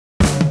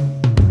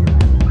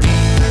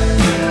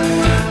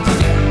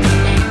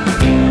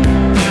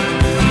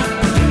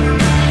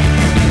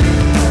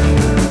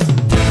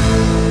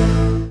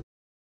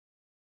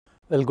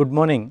Well, good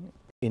morning.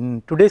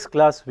 In today's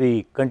class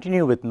we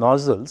continue with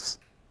nozzles.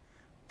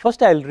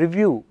 First I will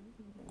review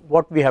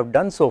what we have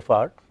done so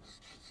far,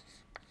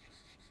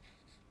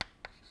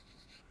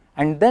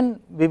 and then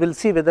we will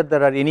see whether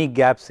there are any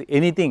gaps,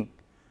 anything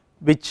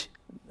which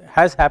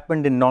has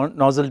happened in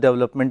nozzle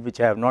development which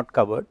I have not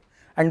covered,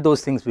 and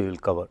those things we will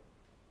cover.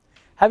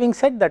 Having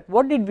said that,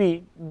 what did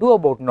we do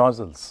about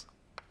nozzles?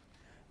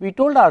 We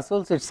told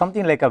ourselves it is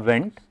something like a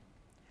vent,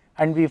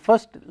 and we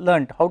first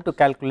learnt how to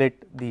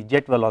calculate the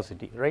jet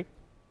velocity, right.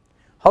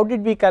 How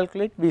did we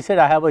calculate? We said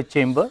I have a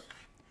chamber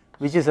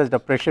which is at the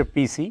pressure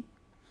Pc.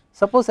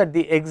 Suppose at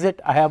the exit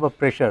I have a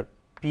pressure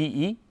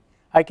Pe,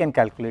 I can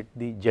calculate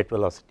the jet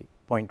velocity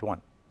 0.1.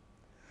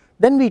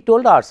 Then we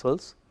told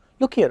ourselves,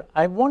 look here,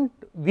 I want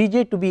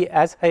Vj to be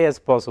as high as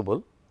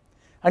possible,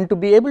 and to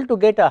be able to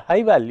get a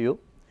high value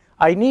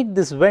I need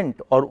this vent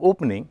or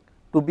opening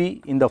to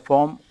be in the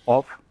form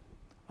of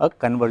a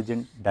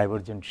convergent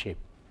divergent shape.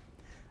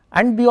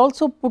 And we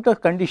also put a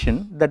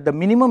condition that the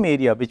minimum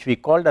area which we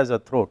called as a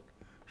throat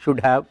should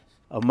have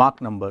a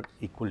Mach number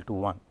equal to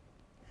 1.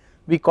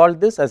 We called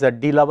this as a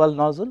de Laval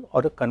nozzle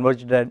or a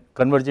convergent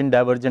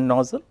divergent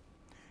nozzle.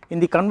 In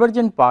the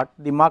convergent part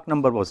the Mach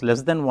number was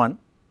less than 1,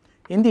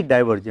 in the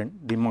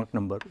divergent the Mach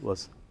number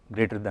was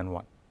greater than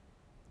 1,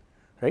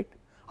 right.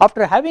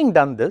 After having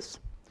done this,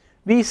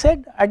 we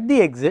said at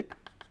the exit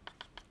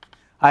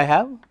I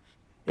have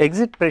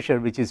exit pressure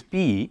which is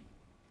Pe,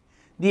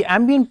 the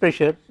ambient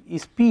pressure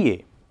is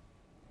Pa,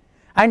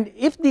 and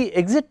if the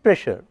exit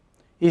pressure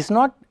is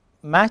not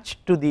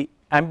matched to the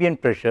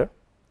ambient pressure,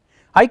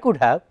 I could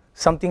have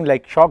something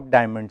like shock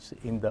diamonds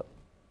in the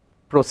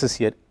process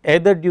here,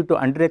 either due to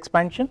under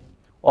expansion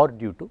or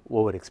due to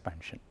over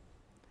expansion.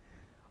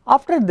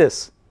 After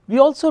this, we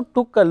also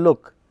took a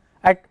look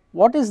at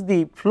what is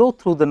the flow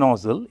through the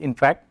nozzle. In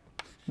fact,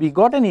 we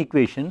got an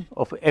equation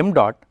of m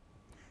dot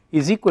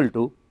is equal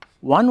to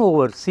 1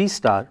 over C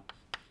star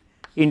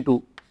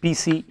into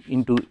Pc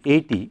into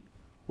At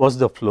was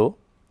the flow,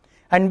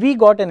 and we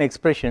got an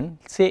expression,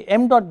 say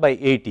m dot by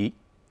At,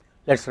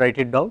 let us write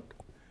it down,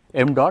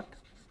 m dot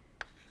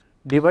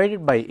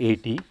divided by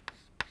At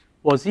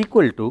was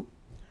equal to,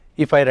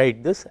 if I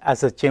write this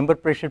as a chamber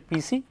pressure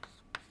Pc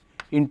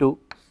into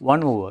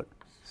 1 over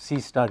C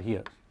star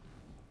here.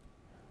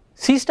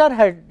 C star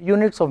had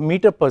units of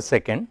meter per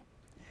second,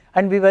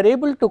 and we were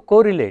able to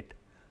correlate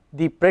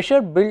the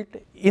pressure built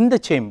in the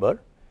chamber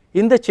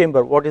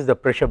what is the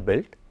pressure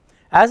built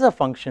as a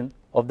function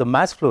of the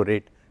mass flow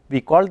rate.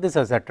 We call this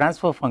as a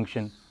transfer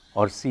function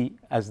or C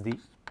as the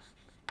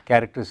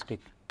characteristic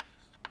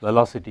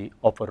velocity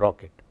of a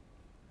rocket.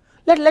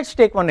 Let us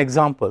take one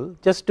example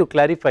just to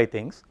clarify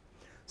things.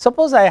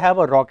 Suppose I have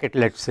a rocket,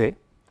 let us say,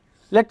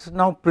 let us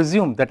now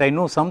presume that I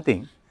know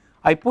something,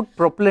 I put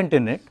propellant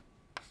in it,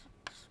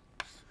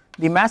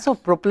 the mass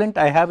of propellant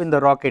I have in the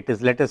rocket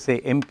is, let us say,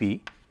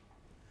 mp,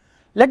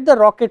 let the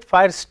rocket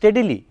fire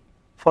steadily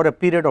for a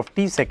period of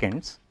t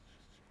seconds,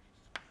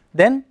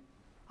 then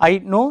I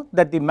know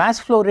that the mass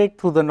flow rate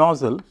through the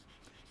nozzle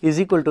is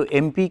equal to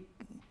mp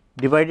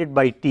divided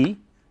by t,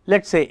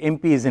 let us say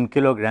mp is in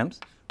kilograms,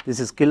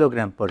 this is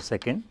kilogram per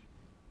second.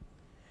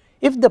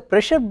 If the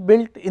pressure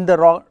built in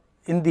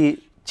the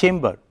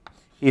chamber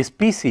is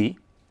Pc,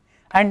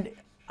 and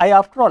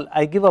after all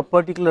I give a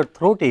particular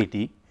throat At,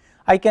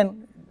 I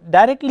can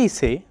directly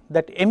say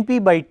that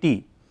mp by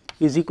t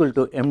is equal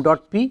to m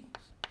dot p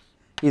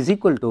is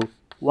equal to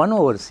 1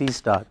 over C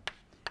star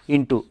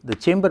into the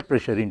chamber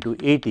pressure into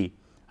At,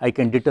 I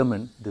can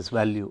determine this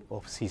value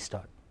of C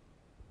star.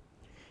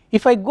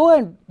 If I go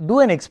and do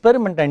an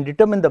experiment and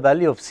determine the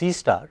value of C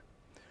star,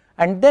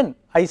 and then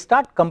I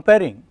start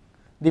comparing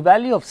the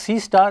value of C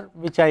star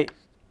which I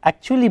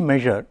actually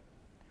measure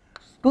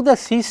to the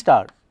C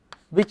star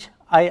which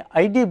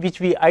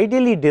we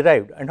ideally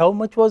derived, and how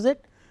much was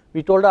it?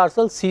 We told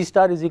ourselves C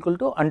star is equal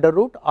to under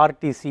root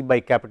RTC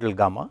by capital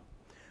gamma.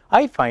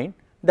 I find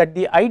that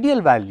the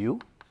ideal value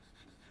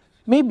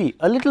may be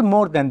a little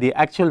more than the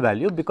actual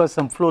value because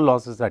some flow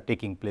losses are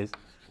taking place.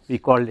 We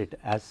called it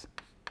as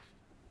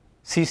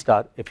C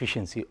star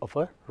efficiency of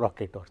a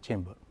rocket or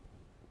chamber.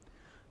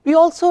 We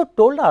also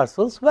told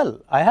ourselves,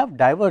 well, I have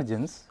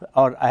divergence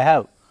or I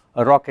have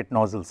a rocket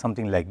nozzle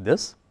something like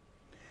this,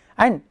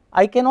 and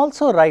I can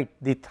also write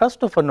the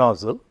thrust of a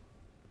nozzle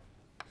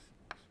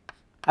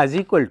as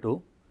equal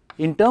to,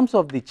 in terms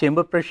of the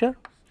chamber pressure,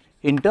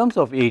 in terms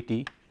of At,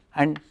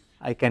 and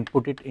I can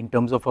put it in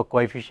terms of a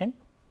coefficient.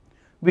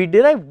 We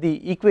derived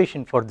the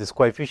equation for this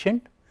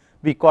coefficient,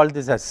 we call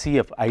this as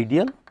Cf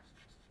ideal,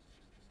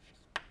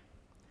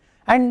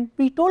 and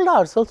we told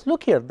ourselves,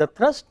 look here, the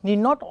thrust need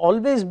not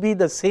always be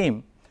the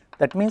same,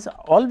 that means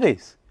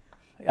always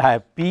I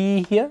have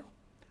Pe here,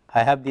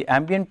 I have the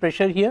ambient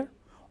pressure here,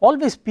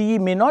 always Pe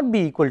may not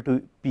be equal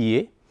to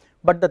Pa,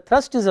 but the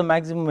thrust is a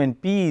maximum when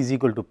Pe is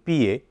equal to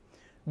Pa.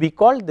 We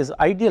called this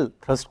ideal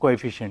thrust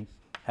coefficient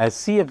as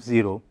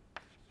Cf0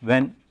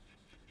 when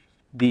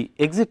the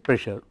exit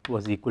pressure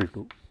was equal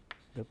to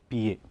the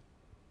Pa.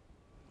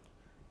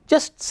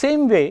 Just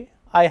same way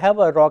I have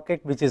a rocket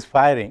which is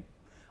firing,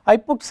 I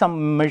put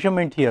some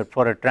measurement here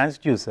for a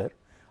transducer.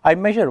 I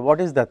measure what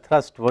is the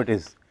thrust what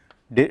is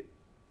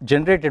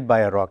generated by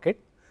a rocket,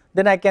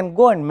 then I can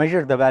go and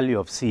measure the value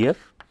of Cf.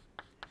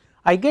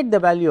 I get the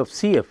value of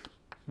Cf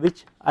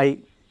which I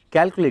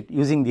calculate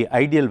using the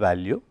ideal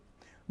value,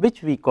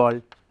 which we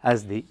call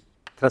as the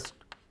thrust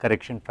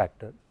correction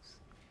factor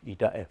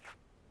eta f.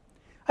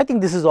 I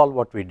think this is all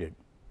what we did.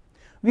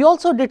 We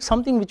also did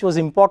something which was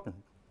important.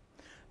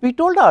 We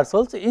told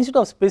ourselves, instead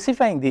of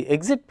specifying the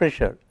exit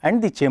pressure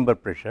and the chamber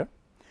pressure,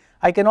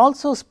 I can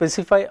also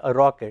specify a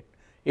rocket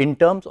in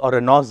terms, or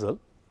a nozzle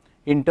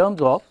in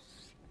terms of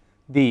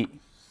the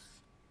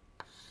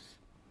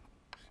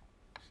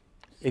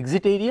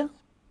exit area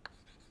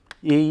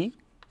AE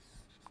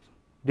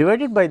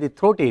divided by the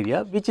throat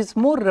area, which is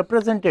more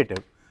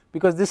representative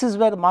because this is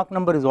where the Mach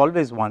number is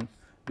always 1.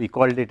 We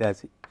called it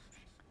as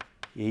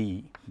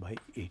AE by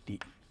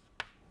AT,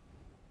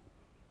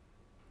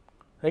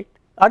 right.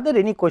 Are there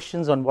any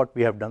questions on what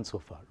we have done so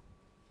far?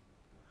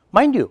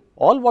 Mind you,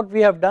 all what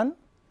we have done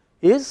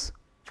is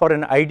for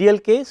an ideal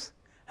case,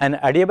 an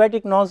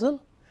adiabatic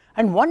nozzle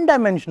and one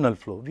dimensional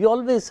flow. We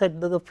always said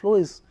that the flow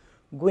is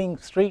going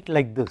straight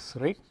like this,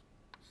 right,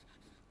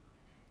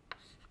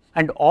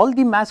 and all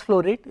the mass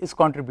flow rate is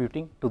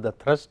contributing to the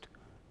thrust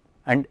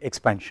and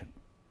expansion.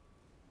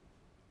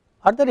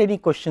 Are there any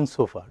questions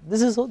so far?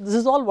 This is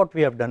all what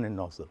we have done in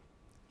nozzle.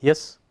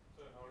 Yes?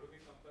 So how do we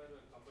compare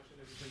the combustion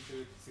efficiency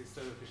with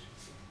C-star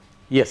efficiency?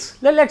 Yes,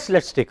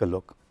 let's take a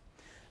look.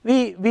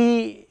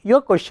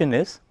 Your question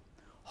is,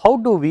 how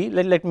do we,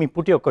 let me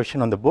put your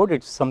question on the board,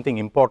 it's something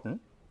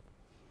important.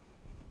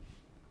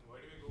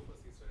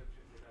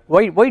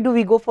 Why do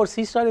we go for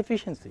C-star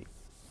efficiency?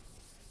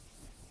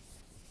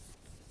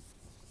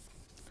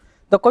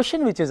 The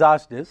question which is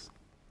asked is,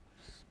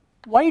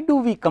 why do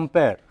we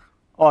compare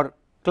or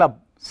club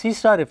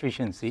C-star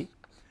efficiency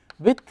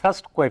with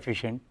thrust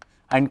coefficient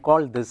and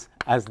call this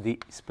as the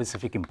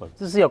specific impulse?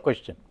 This is your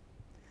question.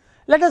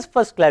 Let us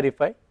first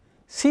clarify,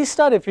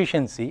 C-star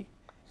efficiency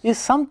is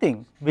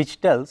something which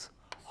tells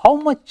how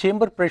much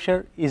chamber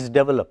pressure is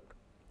developed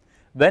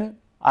when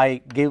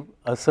I give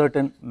a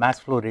certain mass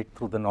flow rate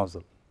through the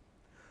nozzle.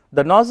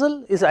 The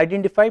nozzle is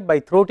identified by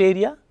throat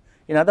area.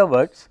 In other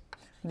words,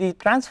 the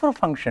transfer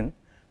function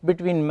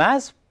between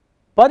mass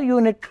per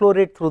unit flow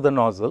rate through the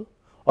nozzle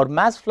or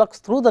mass flux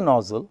through the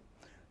nozzle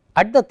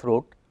at the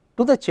throat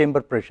to the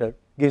chamber pressure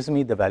gives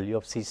me the value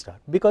of C star,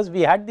 because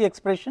we had the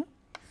expression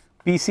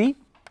Pc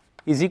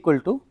is equal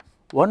to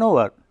 1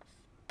 over,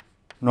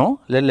 no,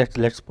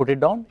 let's put it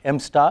down, m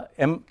star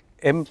m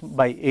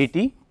by At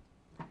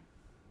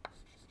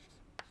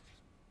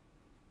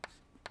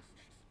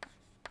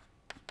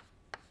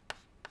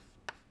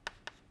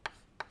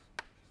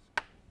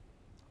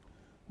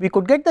we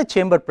could get the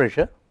chamber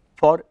pressure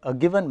for a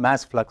given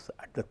mass flux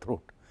at the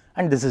throat,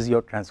 and this is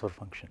your transfer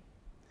function.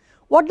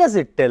 What does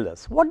it tell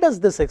us? What does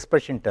this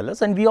expression tell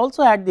us? And we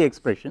also had the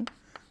expression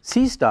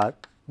C star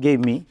gave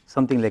me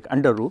something like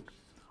under root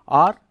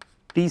R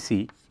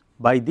Tc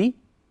by the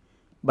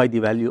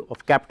value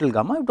of capital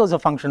gamma. It was a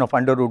function of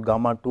under root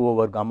gamma 2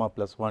 over gamma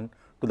plus 1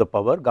 to the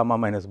power gamma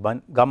minus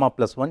 1, gamma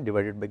plus 1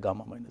 divided by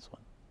gamma minus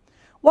 1.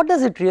 What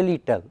does it really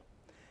tell?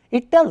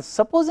 It tells,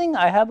 supposing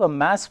I have a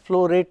mass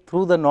flow rate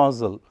through the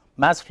nozzle,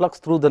 mass flux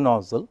through the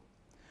nozzle,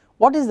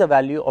 what is the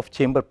value of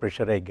chamber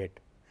pressure I get?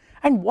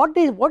 And what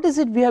is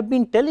it we have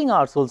been telling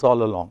ourselves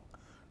all along?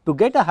 To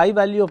get a high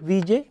value of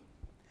Vj,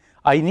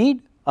 I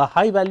need a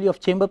high value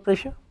of chamber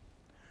pressure.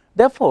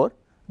 Therefore,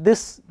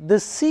 this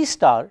C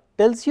star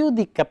tells you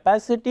the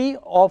capacity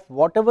of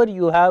whatever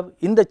you have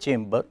in the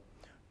chamber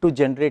to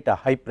generate a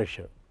high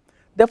pressure.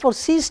 Therefore,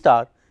 C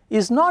star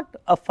is not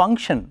a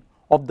function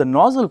of the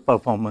nozzle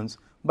performance,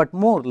 but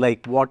more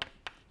like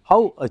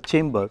how a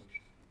chamber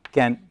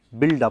can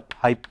build up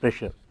high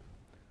pressure.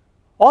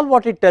 All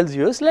what it tells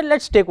you is,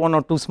 let's take one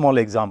or two small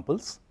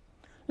examples.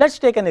 Let's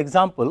take an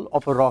example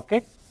of a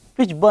rocket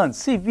which burns.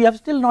 See, we have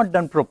still not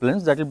done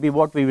propellants, that will be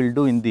what we will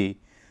do in the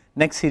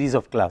next series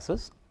of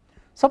classes.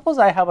 Suppose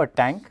I have a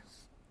tank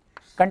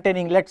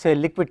containing, let us say,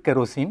 liquid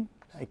kerosene,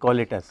 I call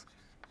it as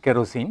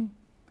kerosene.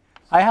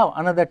 I have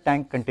another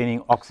tank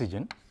containing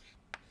oxygen.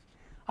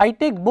 I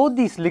take both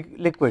these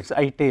liquids,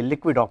 I take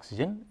liquid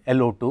oxygen,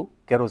 LO2,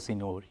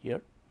 kerosene over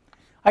here.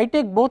 I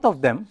take both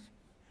of them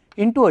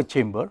into a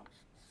chamber,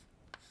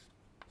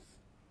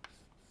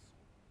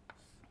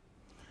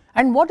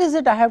 and what is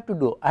it I have to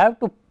do? I have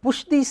to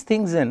push these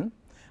things in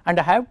and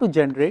I have to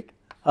generate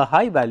a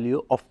high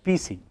value of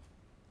Pc.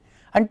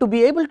 And to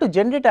be able to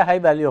generate a high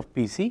value of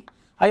Pc,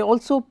 I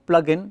also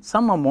plug in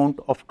some amount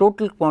of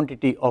total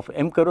quantity of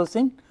M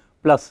kerosene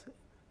plus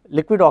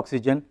liquid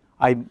oxygen.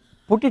 I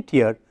put it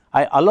here,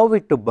 I allow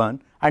it to burn,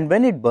 and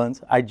when it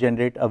burns I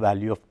generate a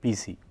value of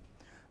Pc.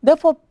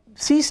 Therefore,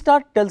 C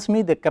star tells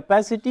me the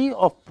capacity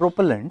of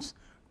propellants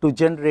to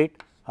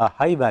generate a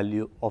high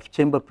value of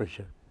chamber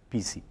pressure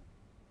Pc.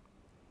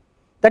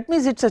 That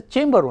means it is a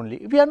chamber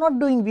only. We have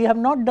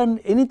not done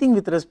anything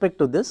with respect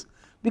to this,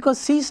 because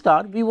C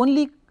star we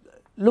only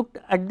looked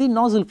at the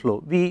nozzle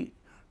flow. We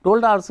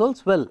told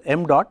ourselves, well,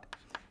 m dot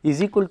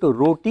is equal to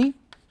rho t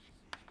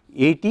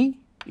AT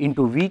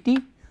into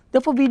VT.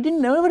 Therefore, we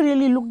never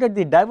really looked at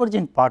the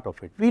divergent part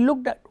of it, we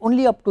looked at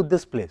only up to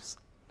this place.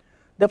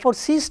 Therefore,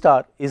 C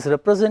star is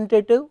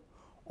representative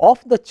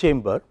of the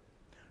chamber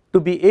to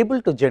be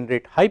able to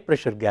generate high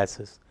pressure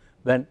gases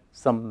when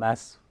some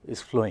mass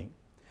is flowing.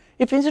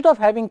 If instead of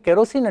having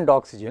kerosene and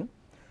oxygen,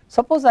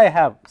 suppose I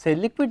have say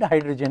liquid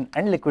hydrogen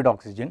and liquid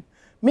oxygen,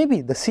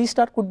 maybe the C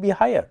star could be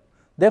higher.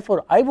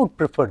 Therefore, I would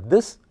prefer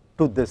this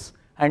to this,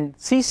 and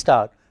C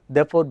star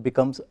therefore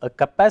becomes a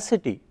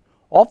capacity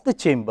of the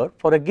chamber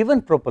for a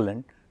given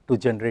propellant to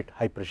generate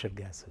high pressure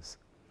gases.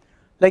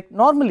 Like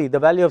normally the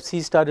value of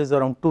C star is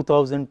around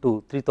 2000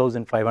 to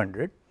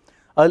 3500.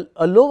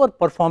 A lower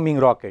performing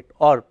rocket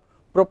or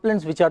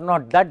propellants which are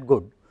not that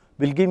good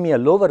will give me a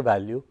lower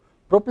value,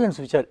 propellants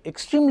which are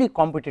extremely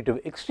competitive,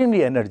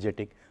 extremely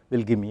energetic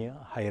will give me a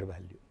higher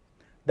value,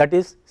 that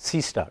is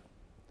C star.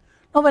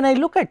 Now, when I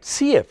look at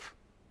CF,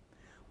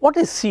 what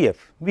is CF?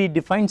 We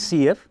define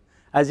CF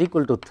as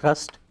equal to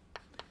thrust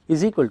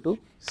is equal to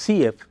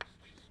CF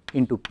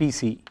into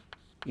PC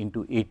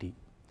into AT.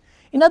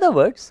 In other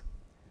words,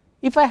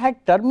 if I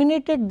had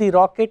terminated the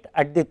rocket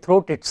at the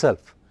throat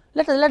itself,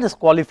 let us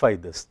qualify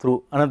this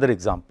through another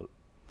example.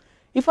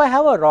 If I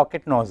have a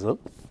rocket nozzle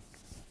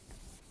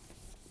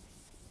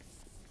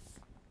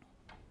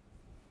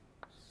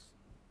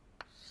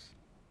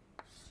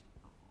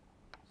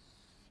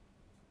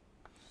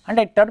and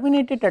I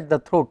terminate it at the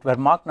throat where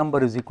Mach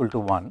number is equal to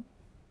 1,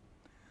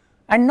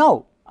 and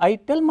now I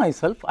tell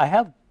myself I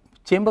have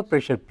chamber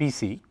pressure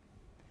PC,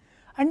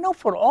 and now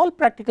for all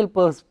practical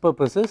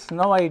purposes,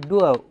 now I do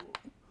a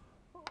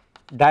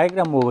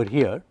diagram over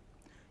here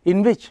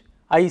in which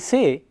I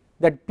say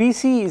that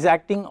PC is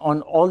acting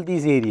on all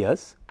these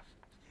areas,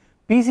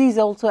 PC is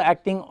also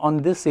acting on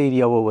this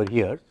area over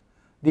here,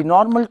 the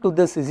normal to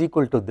this is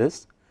equal to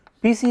this,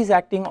 PC is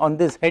acting on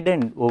this head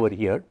end over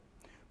here,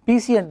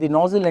 PC and the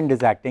nozzle end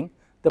is acting,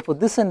 therefore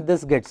this and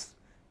this gets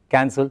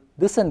cancelled,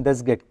 this and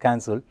this get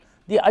cancelled.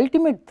 The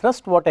ultimate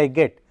thrust what I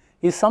get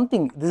is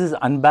something, this is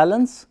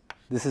unbalanced,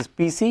 this is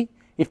PC,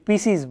 if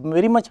PC is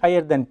very much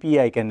higher than P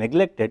I can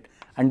neglect it,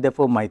 and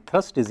therefore my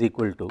thrust is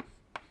equal to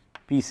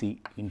PC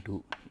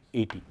into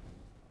AT,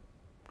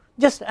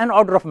 just an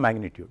order of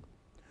magnitude.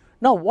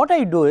 Now what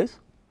I do is,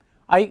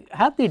 I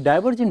have the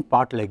divergent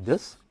part like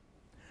this,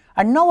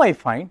 and now I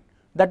find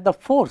that the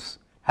force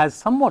has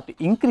somewhat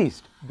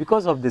increased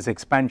because of this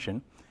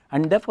expansion,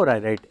 and therefore I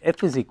write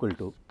F is equal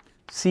to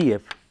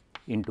CF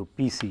into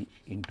PC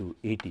into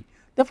AT.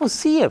 Therefore,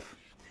 CF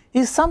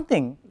is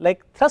something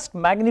like thrust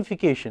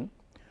magnification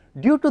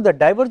due to the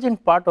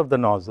divergent part of the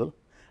nozzle,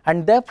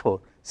 and therefore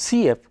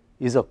CF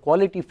is a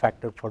quality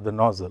factor for the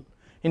nozzle.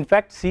 In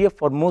fact, CF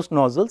for most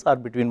nozzles are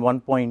between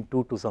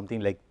 1.2 to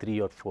something like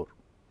 3 or 4.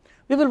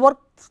 We will work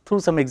through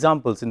some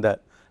examples in the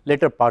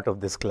later part of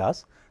this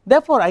class.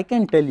 Therefore, I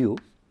can tell you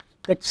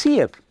that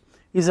CF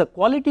is a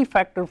quality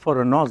factor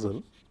for a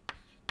nozzle,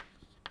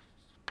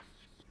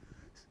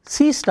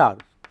 C star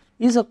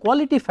is a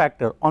quality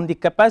factor on the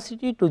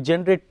capacity to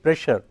generate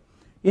pressure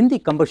in the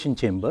combustion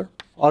chamber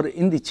or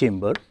in the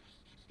chamber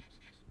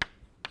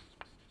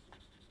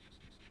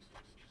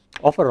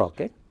of a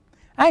rocket,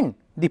 and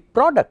the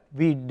product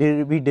we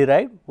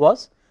derived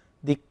was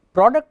the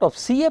product of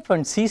CF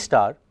and C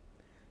star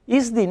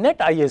is the net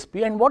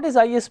ISP. And what is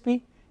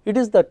ISP? It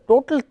is the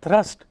total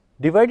thrust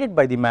divided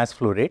by the mass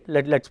flow rate.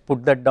 Let us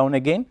put that down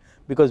again,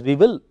 because we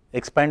will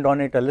expand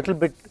on it a little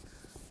bit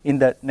in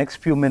the next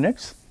few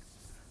minutes.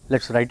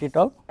 Let us write it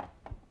out.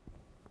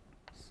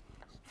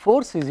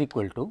 Force is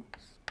equal to,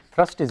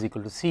 thrust is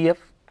equal to CF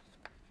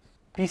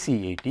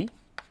PCAT,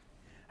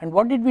 and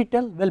what did we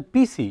tell? Well,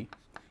 PC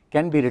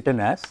can be written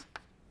as,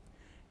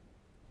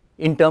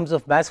 in terms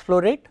of mass flow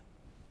rate,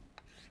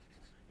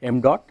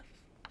 m dot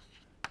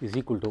is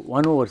equal to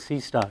 1 over C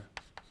star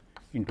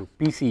into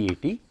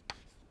PCAT,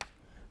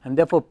 and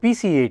therefore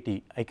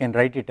PCAT I can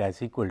write it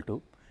as equal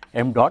to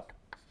m dot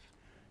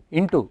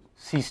into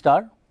C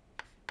star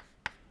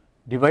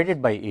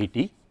divided by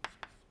AT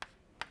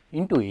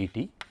into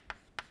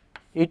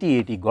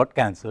AT got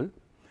cancelled,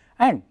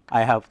 and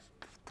I have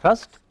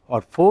thrust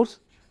or force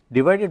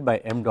divided by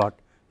m dot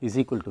is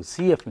equal to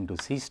CF into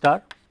C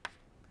star,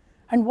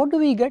 and what do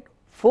we get?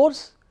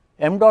 Force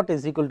m dot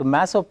is equal to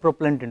mass of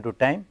propellant into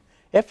time,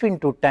 F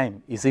into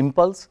time is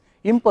impulse,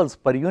 impulse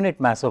per unit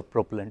mass of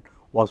propellant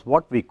was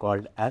what we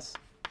called as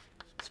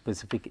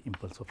specific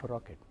impulse of a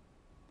rocket.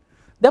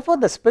 Therefore,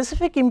 the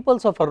specific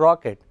impulse of a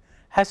rocket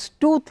has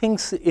two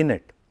things in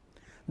it: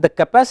 the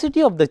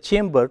capacity of the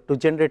chamber to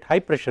generate high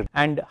pressure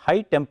and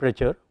high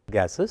temperature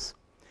gases,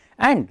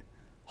 and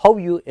how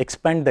you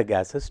expand the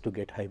gases to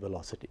get high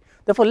velocity.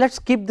 Therefore, let us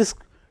keep this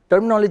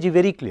terminology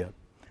very clear.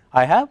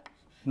 I have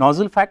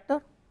nozzle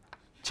factor,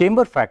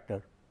 chamber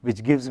factor,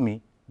 which gives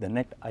me the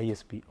net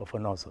ISP of a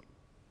nozzle.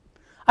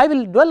 I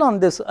will dwell on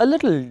this a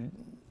little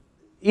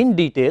in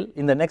detail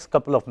in the next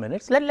couple of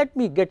minutes. Let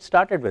me get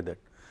started with it,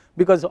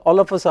 because all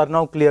of us are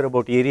now clear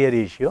about area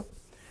ratio.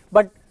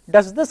 But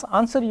does this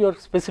answer your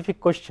specific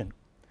question?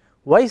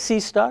 Why C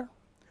star,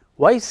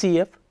 why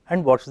CF,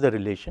 and what is the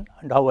relation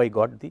and how I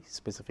got the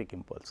specific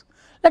impulse.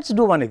 Let us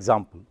do one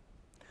example.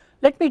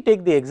 Let me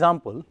take the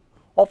example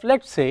of,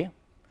 let us say,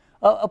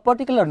 a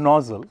particular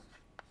nozzle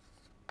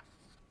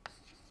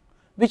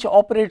which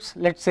operates,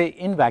 let us say,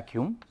 in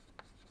vacuum,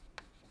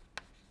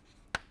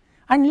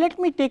 and let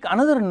me take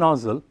another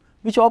nozzle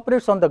which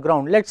operates on the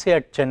ground, let us say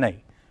at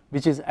Chennai,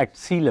 which is at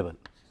sea level.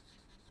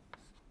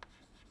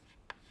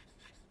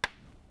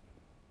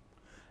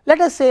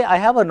 Let us say I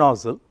have a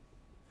nozzle,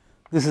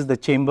 this is the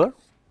chamber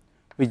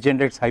which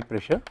generates high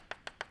pressure,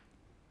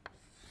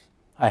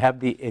 I have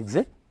the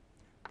exit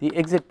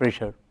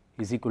pressure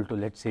is equal to,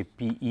 let us say,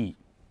 PE.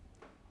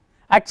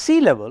 At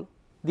sea level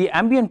the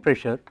ambient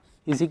pressure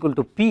is equal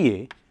to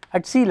PA,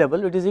 at sea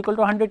level it is equal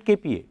to 100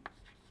 kPa,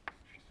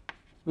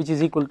 which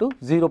is equal to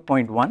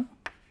 0.1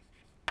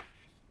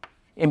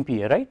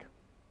 MPa, right.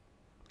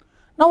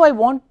 Now I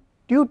want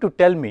you to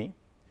tell me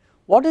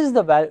what is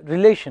the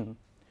relation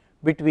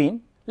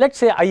between, let us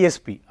say,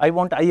 ISP, I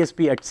want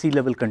ISP at sea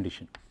level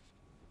condition.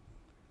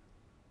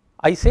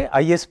 I say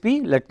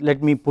ISP,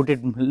 let me put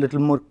it a little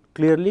more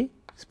clearly,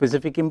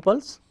 specific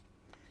impulse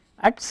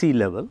at sea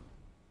level.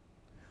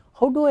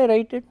 How do I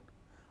write it?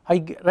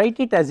 I write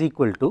it as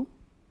equal to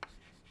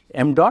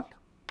m dot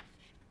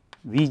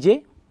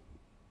Vj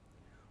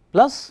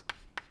plus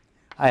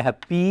I have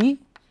PE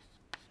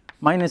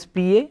minus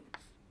PA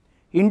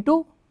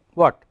into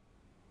what?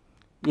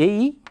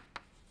 AE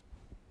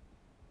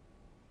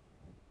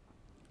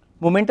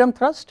momentum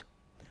thrust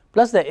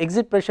plus the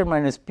exit pressure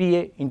minus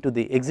PA into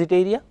the exit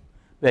area,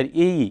 where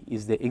AE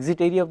is the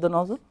exit area of the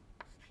nozzle.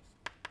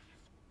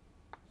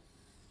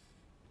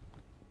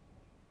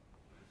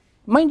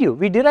 Mind you,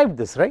 we derived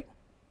this, right,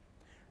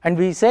 and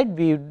we said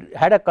we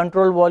had a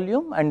control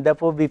volume and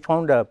therefore we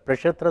found a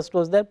pressure thrust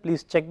was there.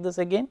 Please check this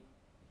again,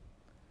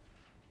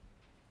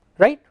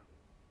 right.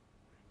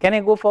 Can I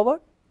go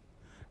forward?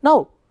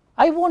 Now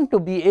I want to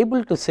be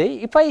able to say,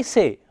 if I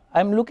say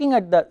I am looking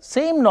at the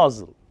same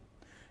nozzle,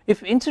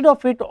 if instead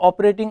of it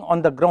operating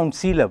on the ground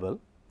sea level,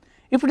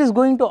 if it is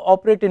going to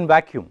operate in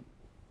vacuum,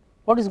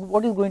 what is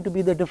going to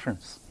be the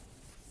difference?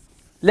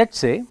 Let us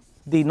say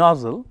the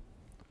nozzle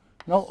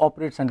now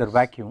operates under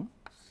vacuum,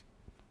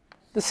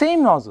 the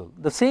same nozzle,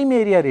 the same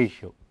area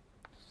ratio,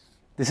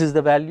 this is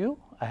the value,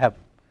 I have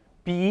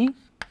PE,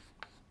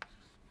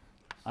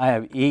 I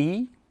have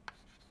AE,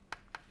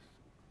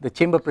 the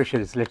chamber pressure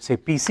is, let us say,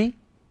 PC.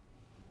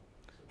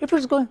 If it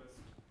is going,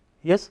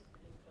 yes,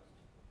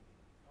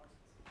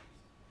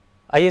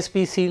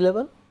 ISP sea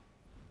level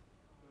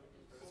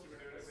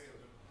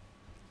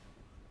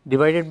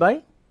divided by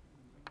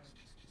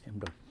m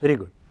dot, very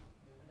good.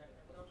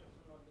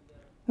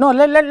 No,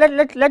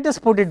 let us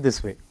put it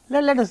this way,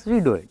 let us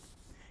redo it.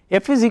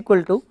 F is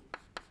equal to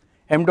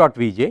m dot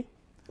Vj,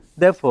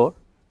 therefore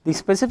the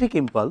specific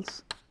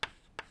impulse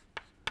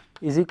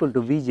is equal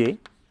to Vj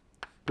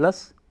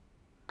plus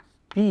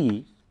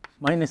Pe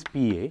minus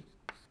Pa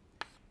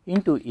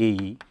into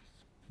Ae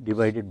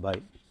divided by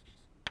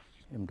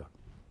m dot.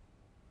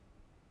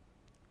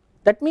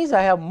 That means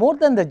I have more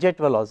than the jet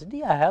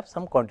velocity, I have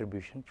some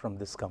contribution from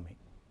this coming.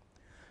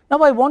 Now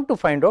I want to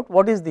find out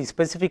what is the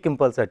specific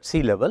impulse at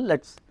sea level.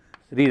 Let us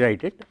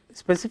rewrite it.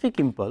 Specific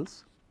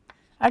impulse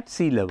at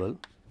sea level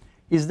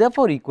is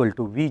therefore equal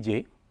to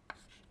Vj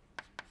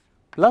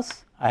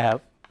plus I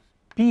have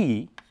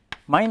Pe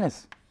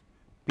minus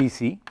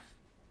Pc,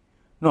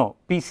 no,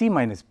 Pc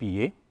minus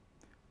Pa,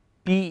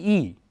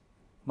 Pe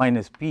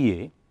minus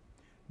Pa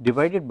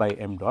divided by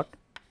m dot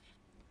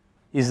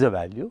is the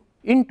value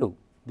into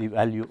the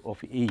value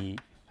of Ae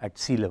at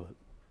sea level.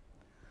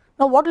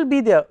 Now what will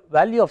be the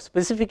value of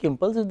specific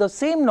impulse if the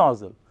same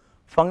nozzle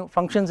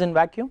functions in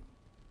vacuum?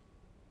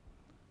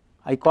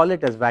 I call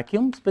it as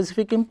vacuum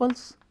specific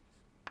impulse.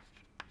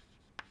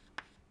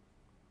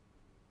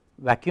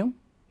 Vacuum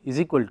is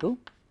equal to,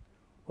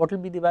 what will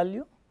be the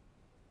value?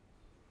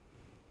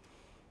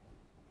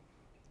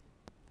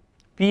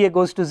 Pa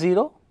goes to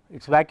 0,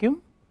 it is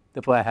vacuum,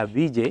 therefore I have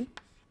Vj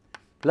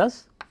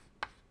plus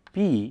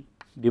Pe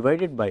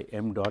divided by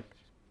m dot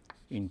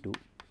into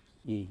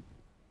E.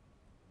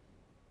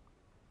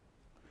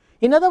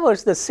 In other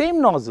words, the same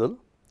nozzle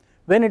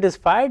when it is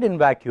fired in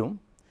vacuum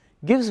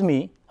gives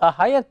me a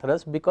higher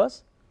thrust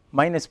because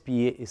minus Pa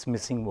is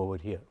missing over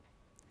here.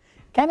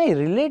 Can I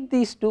relate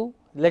these two?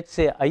 Let us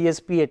say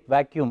ISP at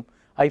vacuum,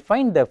 I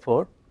find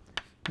therefore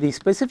the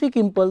specific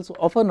impulse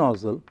of a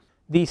nozzle,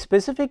 the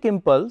specific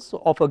impulse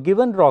of a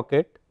given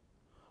rocket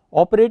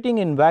operating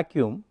in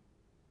vacuum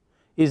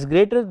is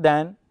greater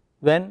than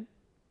when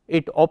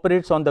it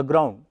operates on the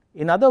ground.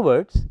 In other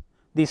words,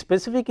 the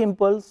specific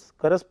impulse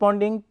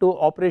corresponding to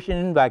operation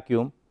in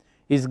vacuum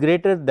is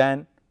greater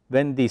than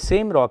when the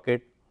same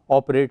rocket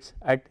operates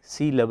at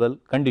sea level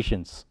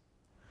conditions.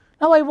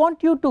 Now I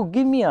want you to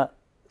give me a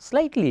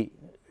slightly,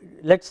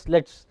 let's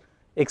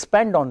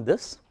expand on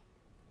this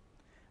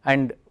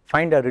and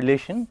find a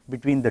relation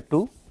between the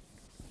two.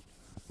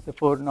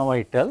 Therefore now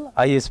I tell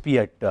ISP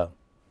at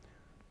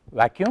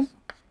vacuum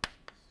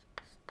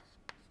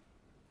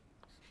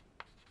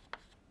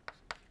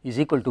is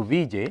equal to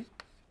Vj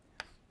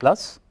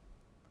plus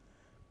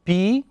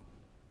P,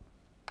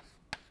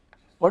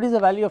 what is the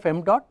value of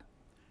m dot?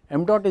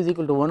 M dot is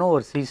equal to 1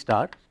 over C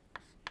star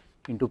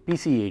into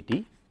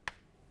PCAT,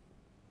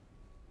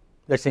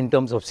 that is in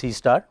terms of C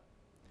star,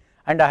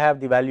 and I have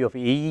the value of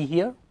AE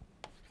here.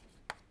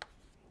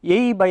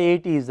 AE by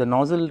AT is the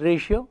nozzle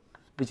ratio,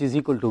 which is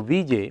equal to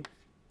Vj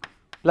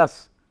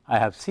plus I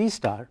have C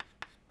star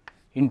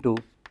into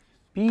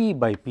PE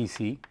by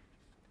PC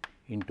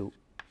into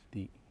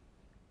the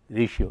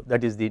ratio,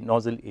 that is the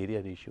nozzle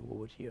area ratio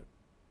over here.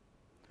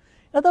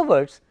 In other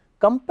words,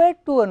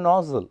 compared to a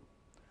nozzle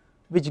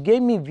which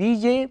gave me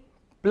Vj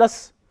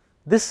plus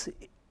this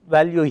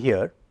value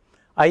here,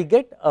 I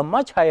get a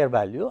much higher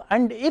value,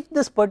 and if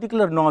this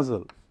particular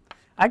nozzle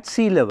at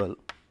sea level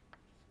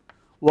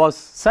was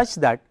such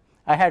that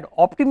I had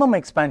optimum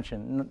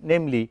expansion,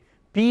 namely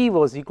PE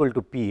was equal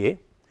to PA,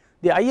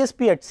 the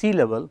ISP at sea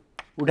level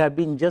would have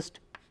been just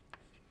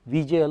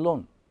Vj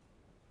alone.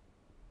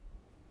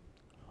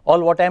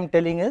 All what I am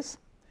telling is,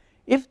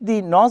 if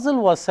the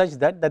nozzle was such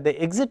that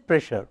the exit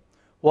pressure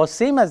was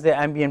same as the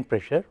ambient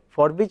pressure,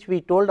 for which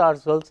we told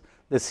ourselves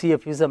the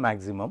Cf is a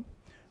maximum,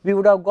 we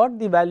would have got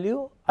the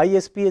value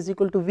ISP is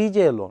equal to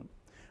Vj alone.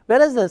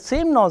 Whereas the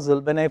same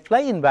nozzle, when I fly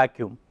in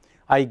vacuum,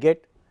 I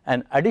get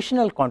an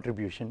additional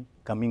contribution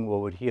coming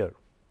over here.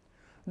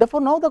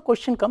 Therefore, now the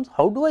question comes,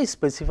 how do I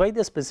specify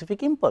the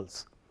specific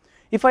impulse?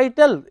 If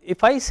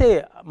I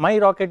say my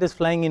rocket is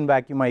flying in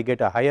vacuum, I get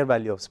a higher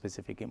value of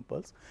specific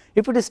impulse.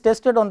 If it is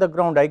tested on the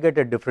ground, I get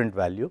a different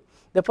value.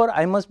 Therefore,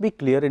 I must be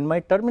clear in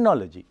my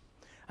terminology,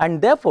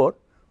 and therefore,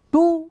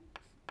 two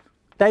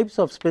types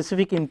of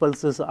specific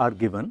impulses are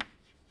given.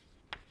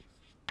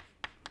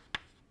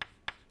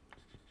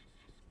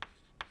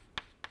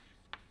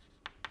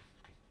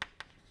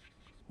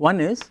 One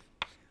is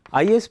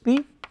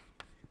ISP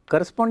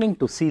corresponding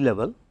to sea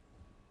level,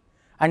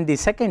 and the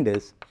second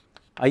is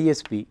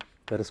ISP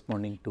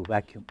corresponding to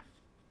vacuum.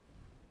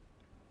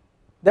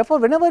 Therefore,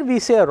 whenever we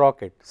say a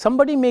rocket,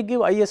 somebody may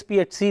give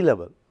ISP at sea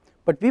level,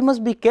 but we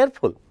must be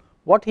careful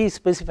what he is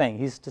specifying.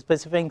 He is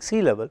specifying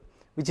sea level,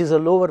 which is a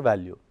lower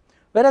value,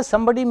 whereas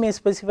somebody may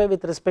specify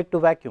with respect to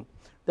vacuum.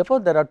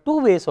 Therefore, there are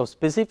two ways of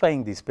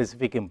specifying the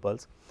specific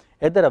impulse,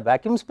 either a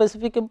vacuum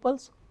specific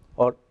impulse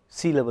or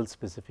sea level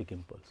specific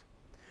impulse.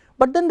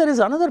 But then there is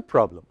another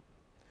problem.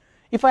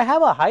 If I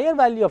have a higher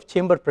value of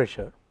chamber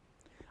pressure,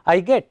 I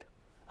get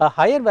a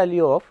higher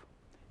value of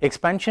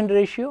expansion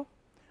ratio,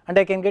 and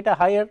I can get a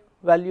higher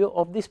value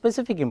of the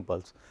specific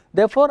impulse.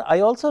 Therefore, I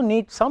also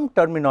need some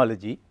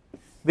terminology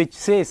which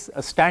says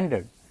a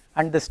standard,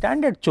 and the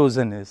standard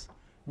chosen is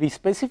we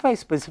specify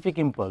specific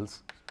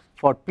impulse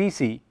for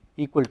PC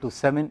equal to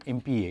 7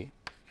 MPa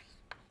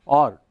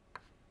or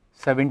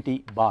 70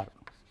 bar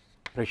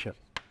pressure.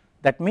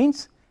 That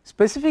means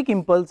specific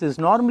impulse is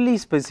normally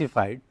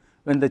specified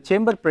when the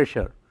chamber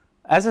pressure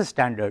as a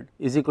standard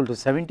is equal to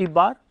 70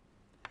 bar,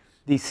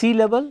 the sea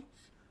level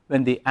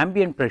when the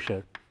ambient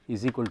pressure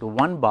is equal to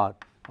 1 bar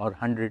or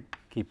 100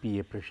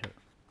 kPa pressure.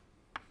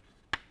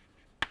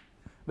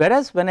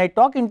 Whereas when I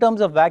talk in terms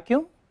of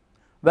vacuum,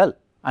 well,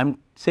 I am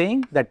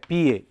saying that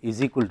PA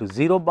is equal to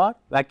 0 bar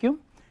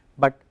vacuum,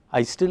 but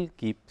I still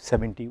keep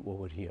 70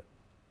 over here.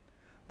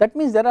 That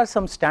means there are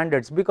some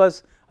standards,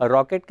 because a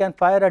rocket can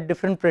fire at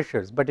different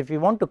pressures, but if we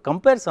want to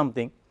compare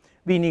something,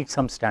 we need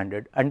some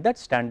standard, and that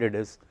standard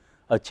is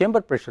a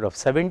chamber pressure of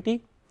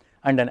 70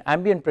 and an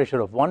ambient pressure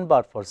of 1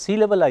 bar for sea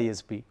level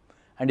ISP,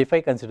 and if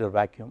I consider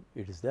vacuum,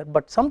 it is there.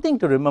 But something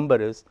to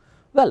remember is,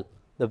 well,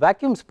 the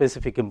vacuum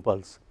specific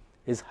impulse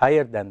is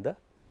higher than the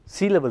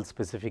sea level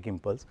specific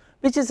impulse,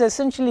 which is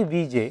essentially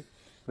Vj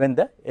when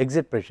the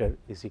exit pressure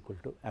is equal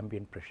to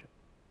ambient pressure.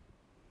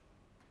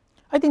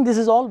 I think this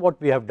is all what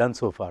we have done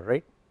so far,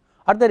 right?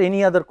 Are there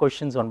any other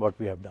questions on what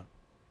we have done?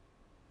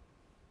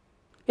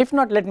 If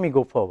not, let me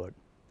go forward.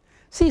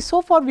 See,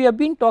 so far we have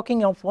been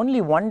talking of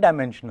only one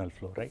dimensional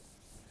flow, right?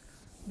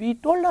 We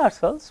told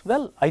ourselves,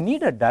 well, I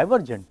need a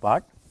divergent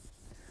part,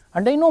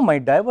 and I know my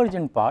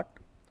divergent part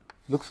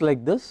looks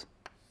like this.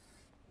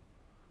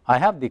 I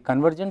have the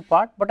convergent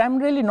part, but I am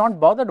really not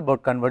bothered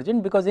about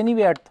convergent, because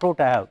anyway at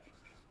throat I have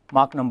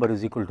Mach number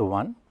is equal to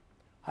 1.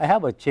 I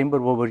have a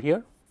chamber over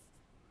here,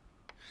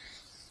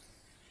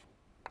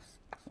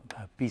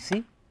 I have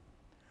PC.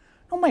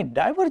 Now my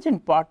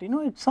divergent part, it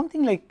is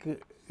something like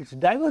it is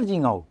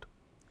diverging out,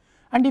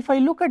 and if I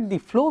look at the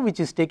flow which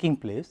is taking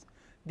place,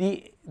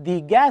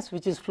 the gas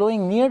which is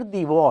flowing near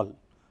the wall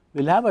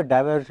will have a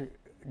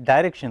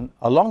direction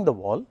along the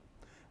wall,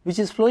 which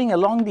is flowing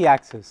along the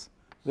axis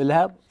will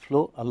have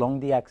flow along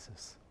the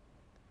axis.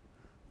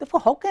 Therefore,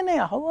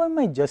 how am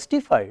I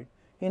justified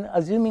in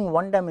assuming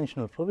one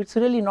dimensional flow? It is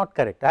really not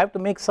correct. I have to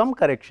make some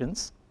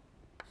corrections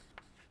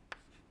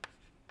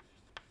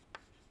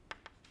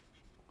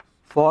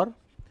for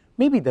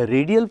maybe the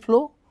radial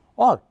flow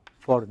or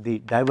for the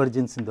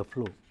divergence in the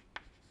flow.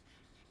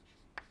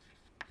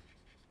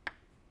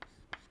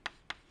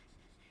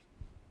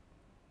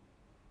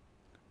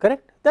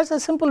 Correct? That is a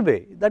simple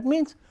way. That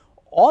means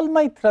all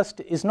my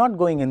thrust is not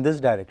going in this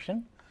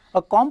direction,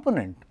 a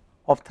component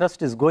of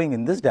thrust is going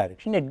in this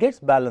direction, it gets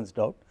balanced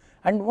out,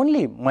 and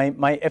only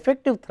my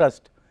effective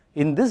thrust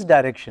in this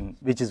direction,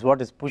 which is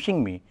what is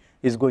pushing me,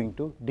 is going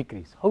to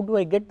decrease. How do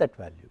I get that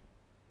value?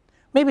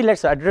 Maybe let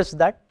us address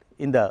that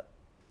in the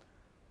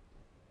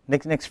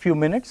next few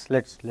minutes.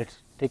 Let's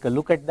take a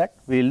look at that.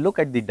 We will look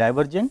at the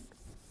divergent,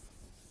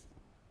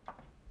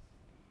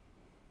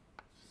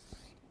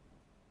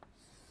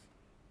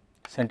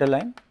 center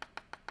line,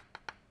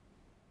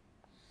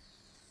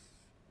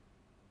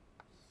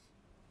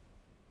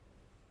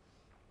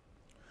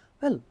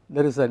 well,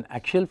 there is an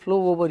axial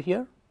flow over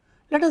here.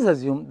 Let us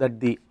assume that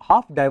the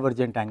half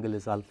divergent angle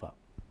is alpha.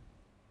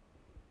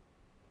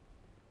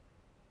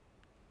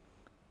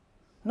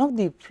 Now,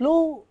 the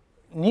flow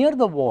near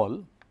the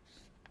wall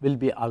will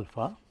be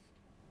alpha.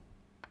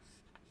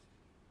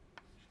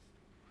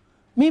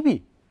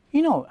 Maybe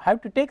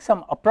have to take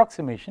some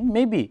approximation.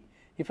 Maybe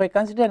if I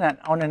consider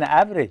on an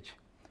average,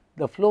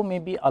 the flow may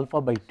be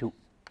alpha by 2,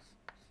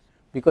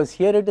 because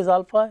here it is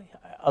alpha,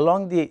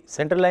 along the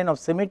center line of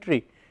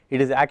symmetry it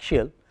is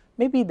axial.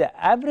 Maybe the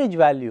average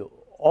value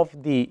of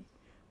the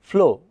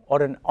flow,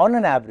 or on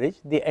an average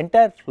the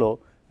entire flow,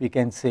 we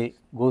can say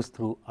goes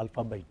through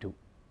alpha by 2.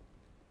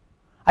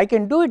 I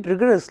can do it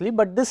rigorously,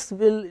 but this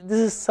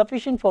is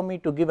sufficient for me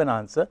to give an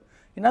answer.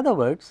 In other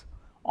words,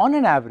 on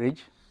an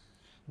average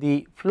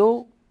the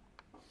flow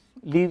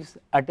leaves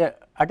at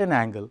an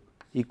angle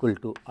equal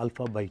to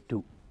alpha by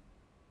 2.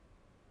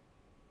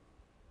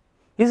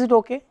 Is it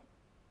okay?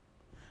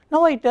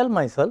 Now I tell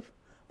myself,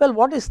 well,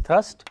 what is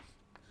thrust?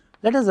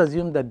 Let us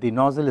assume that the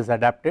nozzle is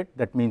adapted,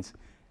 that means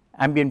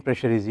ambient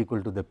pressure is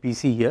equal to the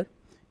Pc here,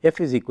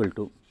 F is equal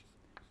to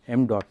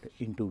m dot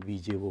into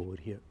Vj over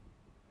here.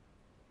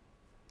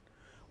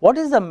 What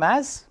is the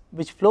mass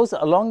which flows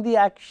along the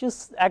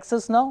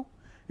axis now?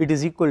 It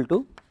is equal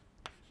to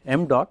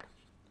m dot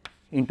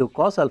into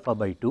cos alpha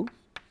by 2,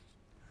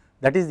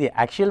 that is the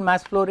axial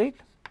mass flow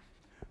rate,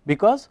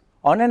 because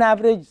on an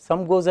average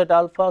some goes at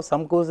alpha,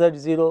 some goes at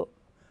 0,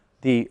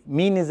 the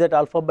mean is at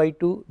alpha by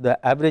 2,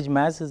 the average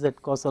mass is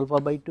at cos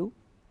alpha by 2.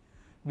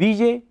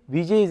 Vj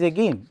is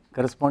again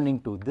corresponding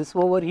to this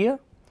over here,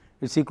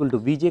 it is equal to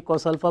Vj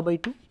cos alpha by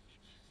 2.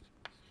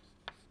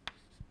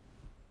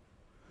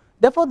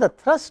 Therefore, the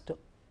thrust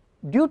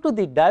due to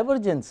the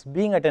divergence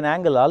being at an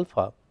angle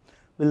alpha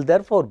will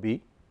therefore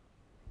be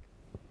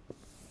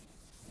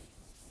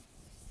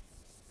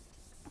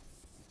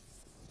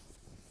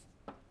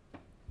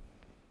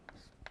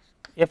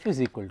F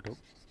is equal to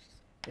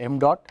m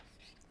dot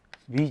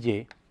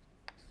Vj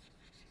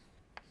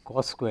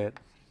cos square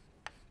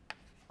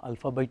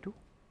alpha by 2.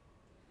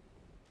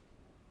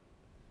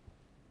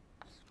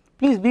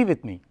 Please be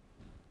with me.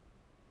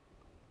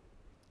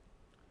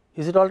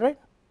 Is it all right?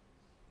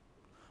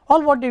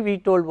 All what we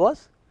told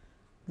was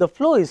the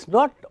flow is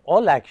not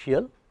all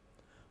axial,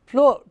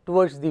 flow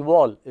towards the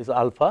wall is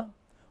alpha,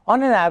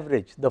 on an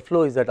average the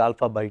flow is at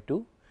alpha by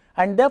 2,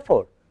 and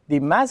therefore the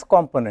mass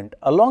component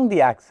along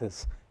the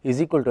axis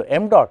is equal to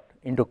m dot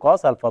into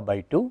cos alpha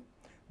by 2.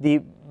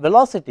 The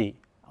velocity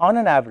on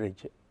an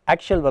average,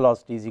 axial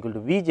velocity, is equal to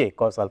Vj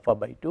cos alpha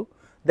by 2.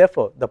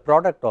 Therefore, the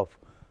product of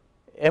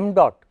m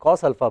dot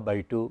cos alpha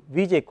by 2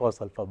 Vj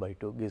cos alpha by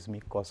 2 gives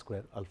me cos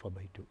square alpha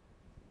by 2.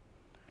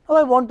 Now,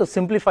 I want to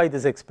simplify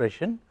this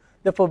expression.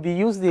 Therefore, we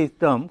use the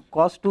term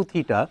cos 2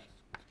 theta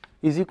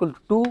is equal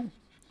to 2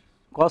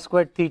 cos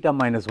squared theta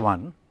minus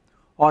 1,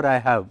 or I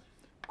have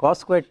cos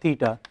squared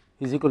theta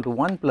is equal to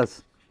 1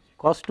 plus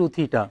cos 2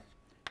 theta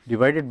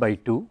divided by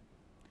 2,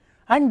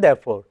 and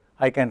therefore,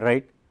 I can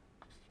write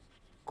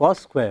cos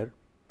square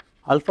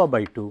alpha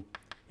by 2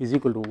 is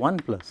equal to 1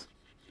 plus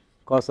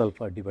cos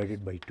alpha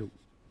divided by 2.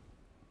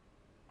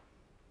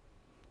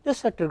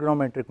 Just a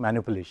trigonometric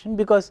manipulation,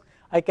 because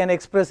I can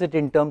express it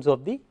in terms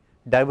of the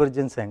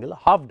divergence angle,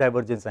 half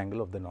divergence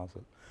angle of the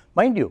nozzle.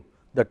 Mind you,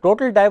 the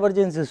total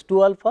divergence is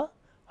 2 alpha,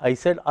 I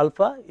said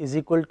alpha is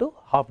equal to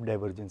half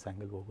divergence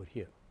angle over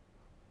here.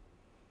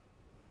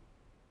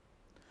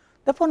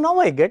 Therefore, now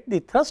I get the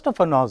thrust of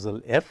a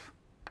nozzle F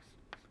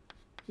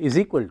is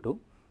equal to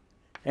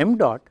m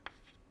dot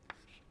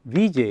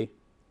Vj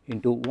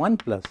into 1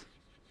 plus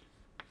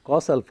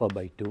cos alpha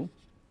by 2,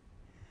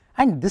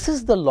 and this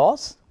is the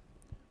loss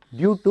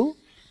due to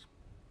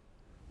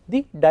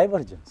the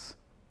divergence,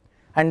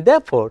 and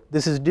therefore,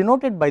 this is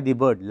denoted by the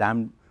word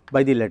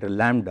by the letter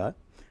lambda,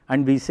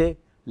 and we say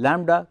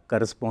lambda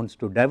corresponds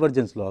to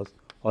divergence loss,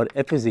 or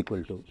F is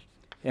equal to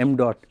m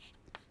dot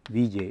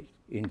Vj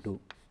into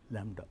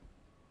lambda,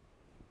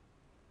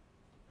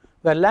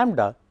 where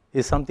lambda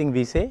is something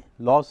we say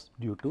loss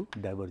due to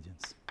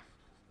divergence.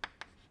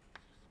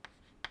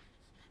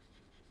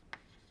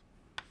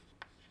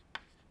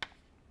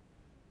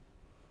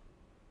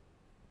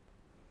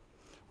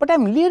 But I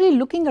am really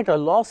looking at a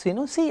loss,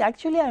 see,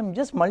 actually I am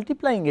just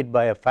multiplying it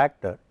by a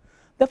factor.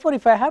 Therefore,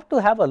 if I have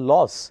to have a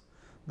loss,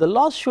 the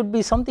loss should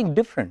be something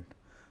different.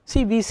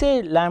 See, we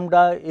say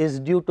lambda is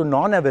due to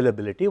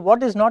non-availability.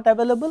 What is not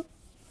available?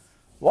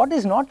 What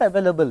is not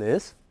available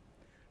is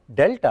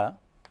delta.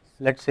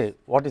 Let us say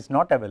what is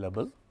not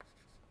available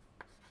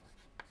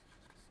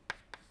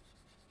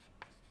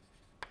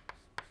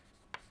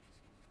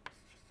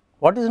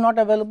What is not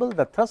available?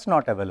 The thrust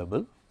not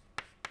available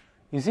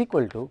is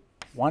equal to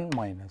 1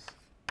 minus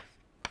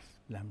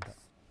lambda.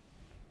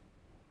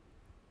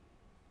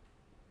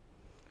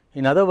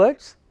 In other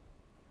words,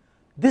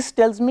 this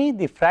tells me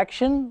the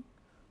fraction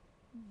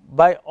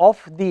of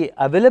the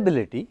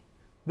availability,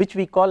 which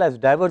we call as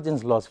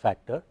divergence loss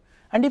factor,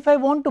 and if I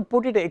want to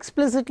put it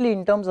explicitly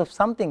in terms of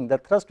something, the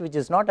thrust which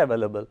is not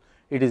available,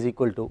 it is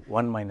equal to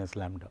 1 minus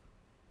lambda.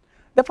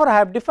 Therefore, I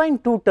have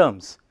defined two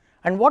terms,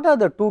 and what are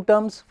the two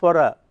terms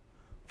for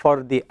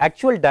the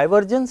actual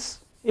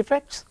divergence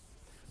effects?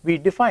 We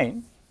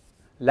define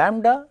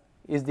lambda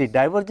is the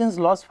divergence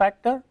loss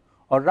factor,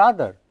 or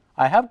rather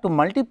I have to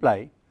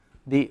multiply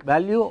the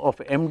value of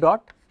m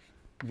dot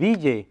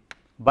Vj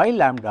by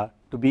lambda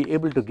to be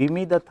able to give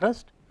me the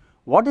thrust.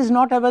 What is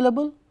not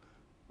available?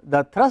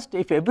 The thrust,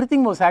 if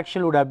everything was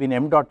axial, would have been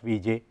m dot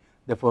Vj,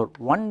 therefore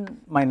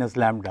 1 minus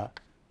lambda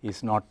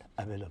is not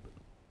available.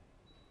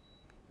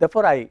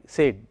 Therefore, I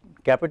say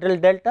capital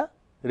delta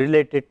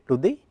related to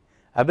the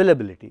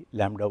availability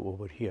lambda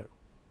over here.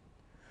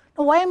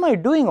 Now, why am I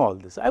doing all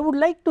this? I would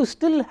like to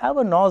still have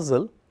a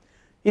nozzle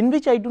in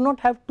which I do not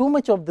have too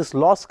much of this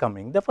loss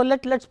coming. Therefore,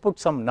 let us put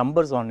some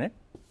numbers on it.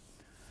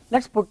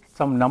 Let us put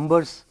some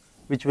numbers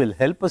which will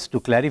help us to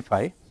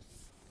clarify,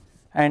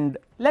 and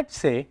let us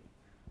say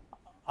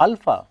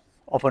alpha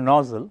of a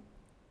nozzle,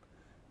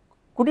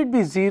 could it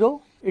be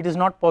 0? It is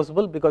not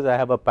possible because I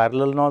have a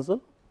parallel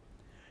nozzle.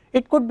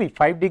 It could be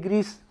 5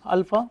 degrees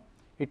alpha,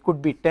 it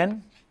could be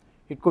 10,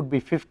 it could be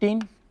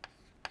 15,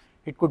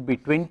 it could be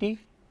 20,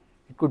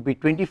 it could be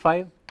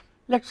 25,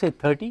 let us say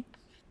 30.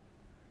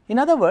 In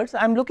other words,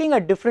 I am looking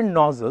at different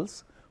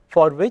nozzles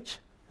for which,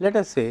 let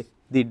us say,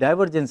 the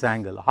divergence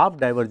angle, half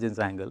divergence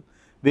angle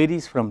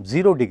varies from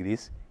 0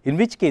 degrees, in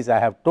which case I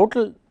have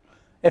total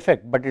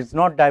effect, but it is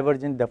not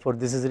divergent. Therefore,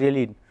 this is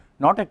really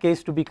not a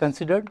case to be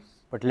considered,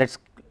 but let us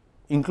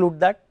include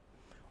that.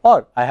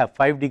 Or I have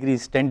 5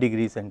 degrees, 10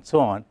 degrees and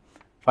so on,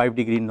 5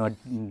 degree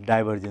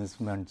divergence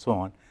and so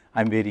on,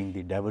 I am varying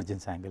the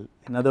divergence angle.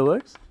 In other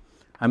words,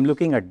 I am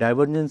looking at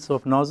divergence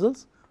of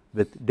nozzles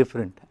with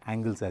different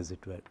angles, as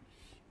it were.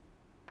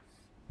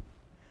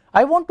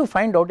 I want to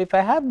find out, if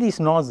I have these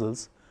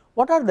nozzles,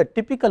 what are the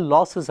typical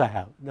losses I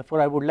have. Therefore,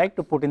 I would like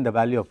to put in the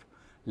value of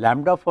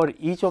lambda for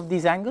each of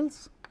these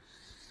angles,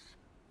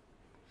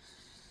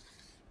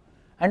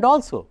 and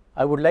also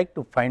I would like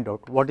to find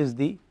out what is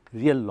the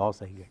real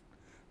loss I get.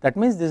 That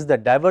means, this is the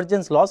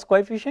divergence loss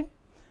coefficient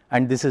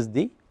and this is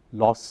the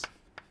loss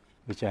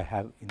which I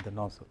have in the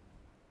nozzle.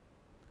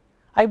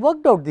 I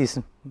worked out these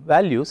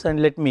values,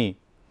 and let me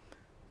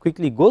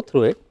quickly go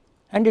through it,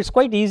 and it is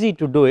quite easy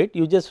to do it.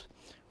 You just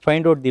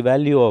find out the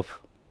value of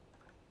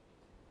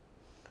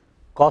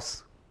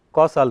cos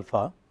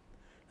alpha.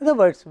 In other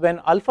words,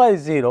 when alpha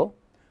is 0,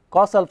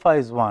 cos alpha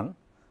is 1,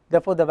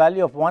 therefore, the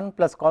value of 1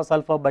 plus cos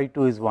alpha by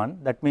 2 is 1.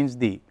 That means,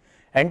 the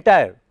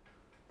entire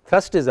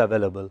thrust is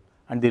available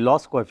and the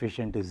loss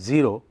coefficient is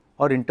 0,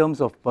 or in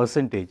terms of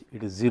percentage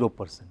it is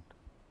 0%.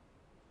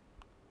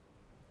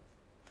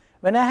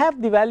 When I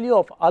have the value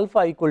of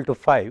alpha equal to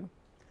 5,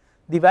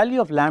 the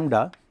value of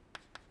lambda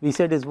we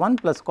said is 1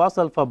 plus cos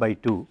alpha by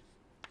 2.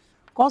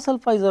 Cos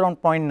alpha is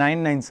around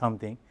 0.99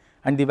 something,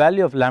 and the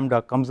value of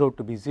lambda comes out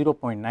to be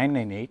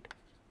 0.998,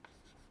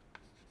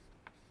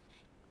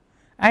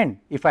 and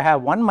if I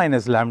have 1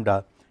 minus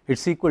lambda, it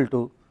is equal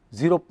to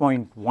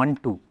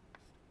 0.12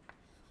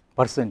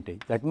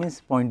 percentage. That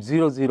means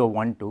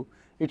 0.0012,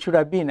 it should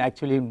have been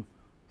actually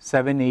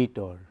 78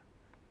 or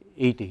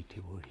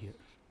 880 over here.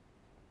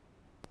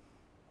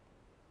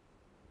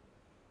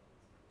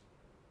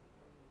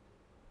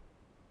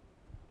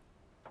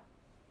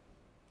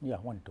 Yeah,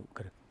 12,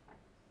 correct.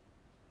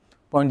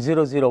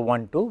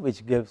 0.0012,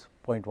 which gives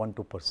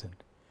 0.12%.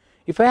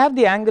 If I have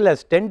the angle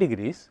as 10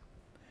 degrees,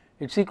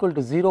 it is equal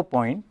to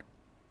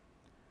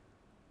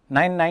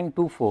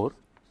 0.9924,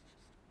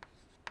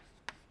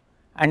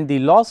 and the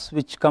loss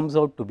which comes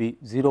out to be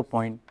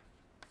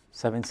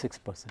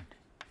 0.76%.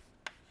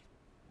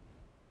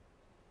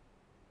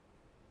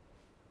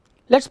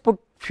 Let us put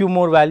few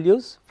more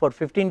values. For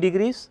 15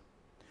 degrees,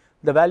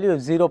 the value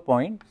is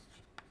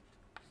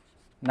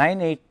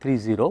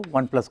 0.9830,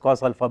 1 plus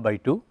cos alpha by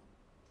 2,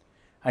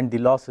 and the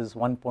loss is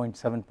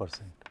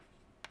 1.7%.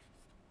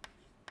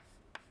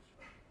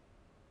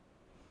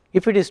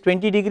 If it is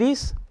 20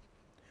 degrees,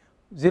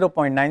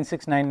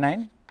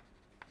 0.9699,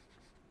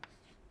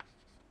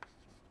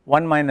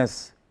 1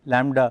 minus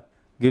lambda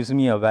gives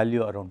me a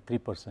value around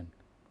 3%,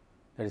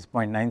 that is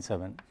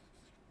 0.97.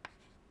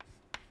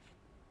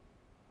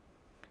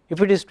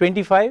 If it is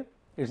 25,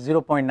 it is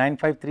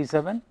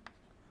 0.9537.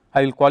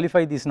 I will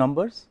qualify these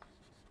numbers,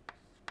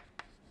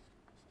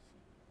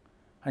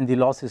 and the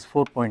loss is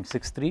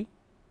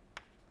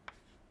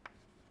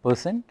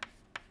 4.63%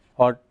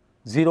 or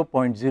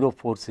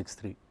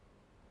 0.0463.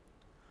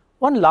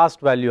 One last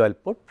value I will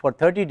put for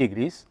 30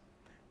 degrees,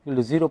 it will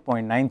be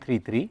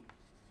 0.933,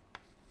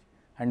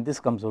 and this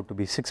comes out to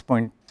be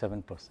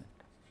 6.7%.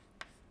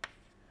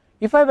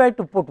 If I were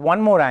to put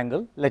one more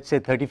angle, let us say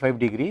 35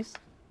 degrees,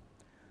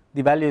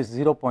 the value is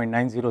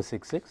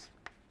 0.9066,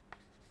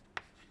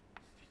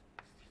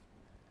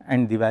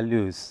 and the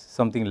value is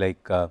something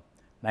like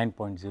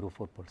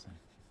 9.04%.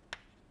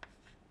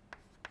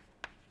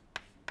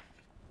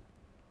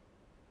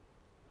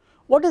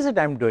 What is it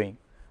I am doing?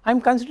 I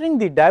am considering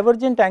the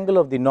divergent angle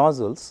of the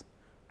nozzles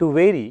to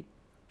vary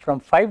from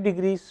 5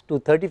 degrees to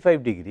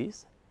 35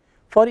 degrees.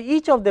 For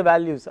each of the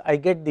values I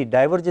get the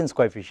divergence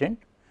coefficient,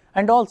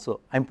 and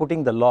also I am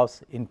putting the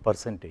loss in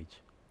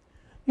percentage.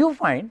 You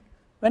find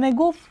when I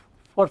go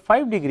for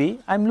 5 degree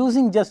I am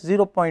losing just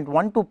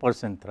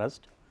 0.12%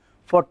 thrust,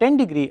 for 10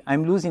 degree I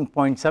am losing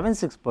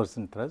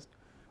 0.76% thrust,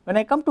 when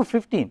I come to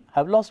 15 I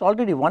have lost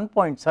already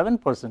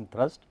 1.7%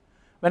 thrust,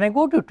 when I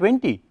go to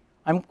 20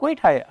 I am quite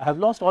high, I have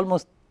lost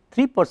almost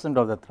 3%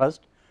 of the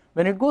thrust,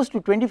 when it goes to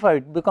 25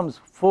 it becomes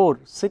 4,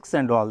 6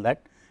 and all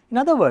that. In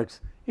other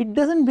words, it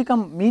does not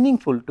become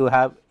meaningful to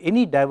have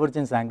any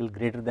divergence angle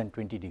greater than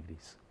 20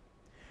 degrees.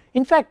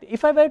 In fact,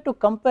 if I were to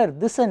compare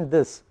this and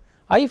this,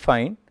 I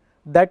find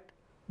that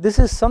this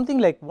is something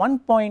like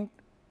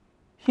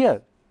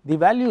here the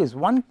value is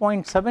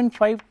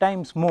 1.75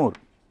 times more,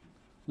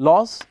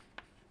 loss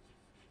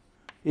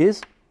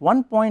is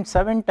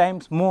 1.7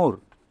 times more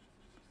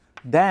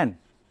than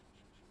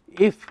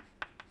if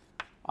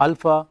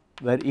alpha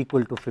were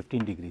equal to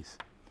 15 degrees.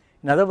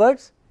 In other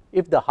words,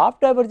 if the half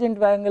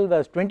divergent angle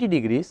was 20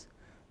 degrees,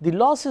 the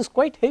loss is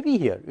quite heavy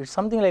here, it is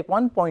something like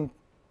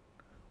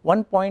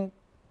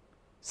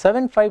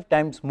 1.75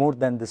 times more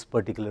than this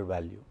particular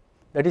value,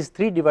 that is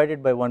 3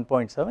 divided by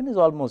 1.7 is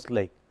almost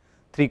like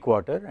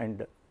 3/4,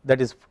 and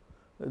that is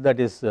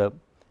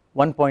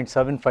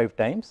 1.75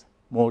 times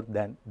more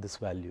than this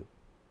value.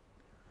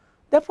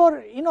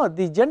 Therefore,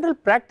 the general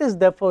practice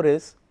therefore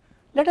is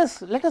let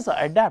us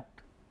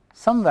adapt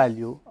some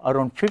value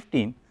around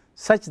 15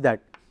 such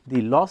that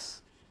the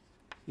loss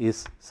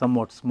is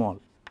somewhat small.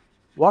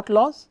 What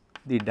loss?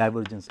 The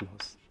divergence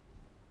loss.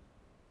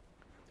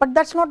 But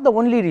that is not the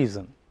only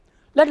reason.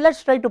 Let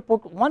us try to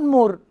put one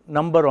more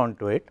number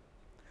onto it.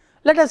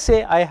 Let us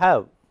say I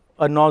have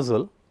a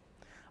nozzle.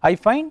 I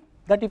find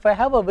that if I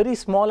have a very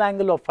small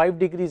angle of 5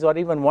 degrees or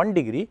even 1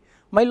 degree,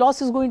 my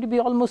loss is going to be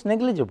almost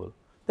negligible.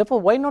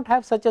 Therefore, why not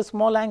have such a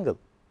small angle?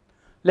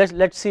 Let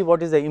us see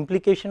what is the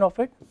implication of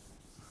it.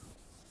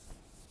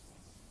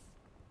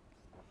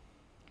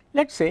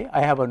 Let us say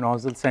I have a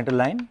nozzle center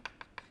line,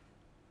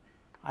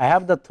 I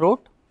have the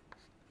throat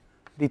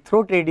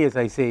radius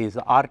I say is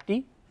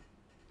RT,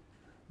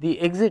 the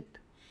exit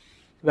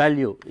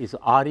value is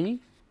RE,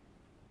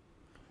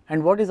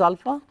 and what is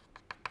alpha?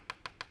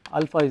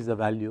 Alpha is the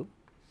value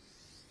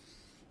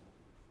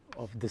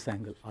of this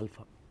angle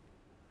alpha.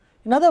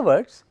 In other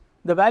words,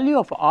 the value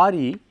of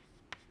RE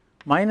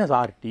minus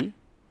RT,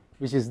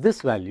 which is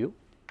this value,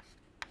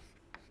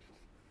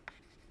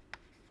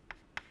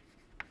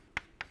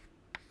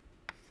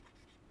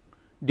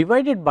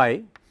 divided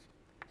by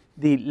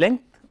the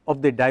length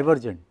of the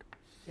divergent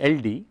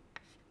LD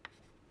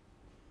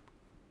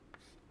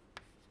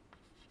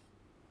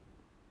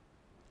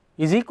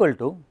is equal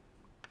to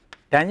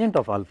tangent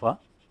of alpha,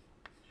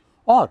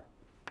 or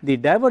the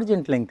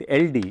divergent length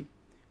LD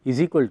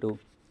is equal to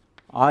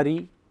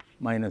RE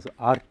minus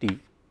RT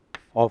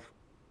of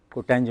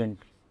cotangent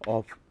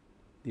of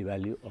the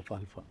value of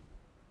alpha.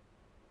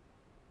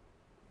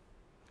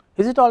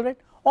 Is it all right?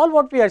 All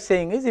what we are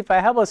saying is, if I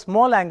have a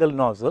small angle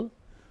nozzle,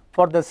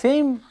 for the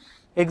same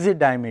exit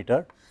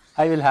diameter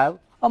I will have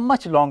a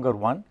much longer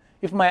one.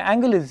 If my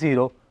angle is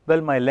 0, well,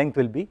 my length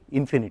will be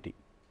infinity.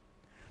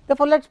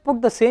 Therefore, let us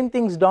put the same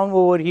things down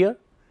over here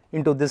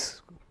into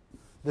this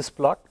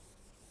plot.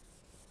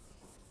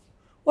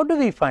 What do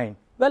we find?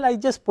 Well, I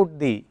just put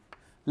the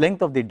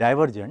length of the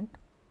divergent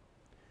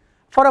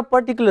for a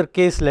particular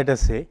case, let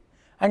us say,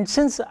 and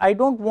since I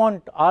do not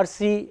want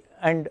RC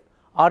and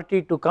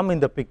RT to come in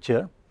the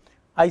picture,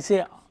 I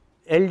say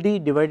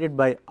LD divided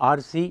by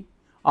RC,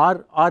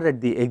 R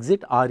at the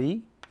exit,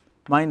 RE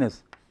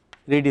minus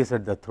radius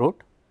at the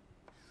throat.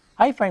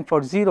 I find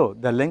for 0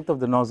 the length of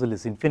the nozzle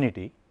is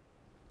infinity.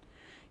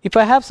 If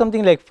I have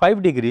something like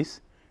 5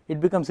 degrees, it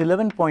becomes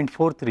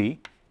 11.43,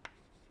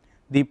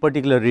 the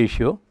particular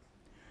ratio.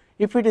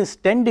 If it is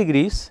 10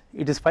 degrees,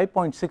 it is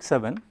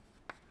 5.67.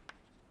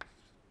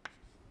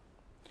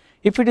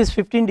 If it is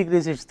 15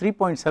 degrees, it is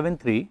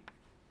 3.73.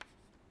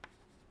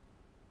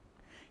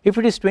 If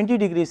it is 20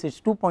 degrees, it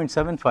is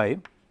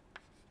 2.75.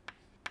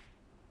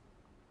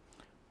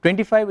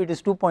 25, it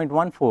is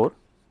 2.14.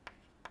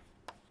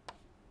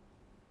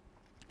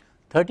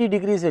 30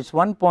 degrees, it is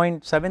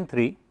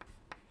 1.73,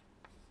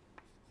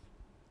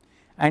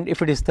 and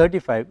if it is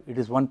 35, it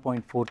is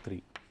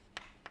 1.43.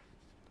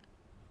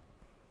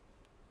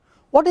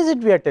 What is it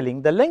we are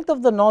telling? The length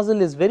of the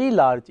nozzle is very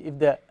large if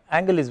the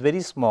angle is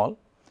very small,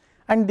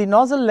 and the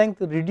nozzle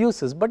length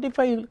reduces, but if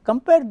I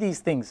compare these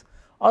things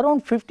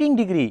around 15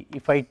 degree,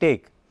 if I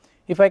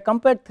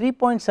compare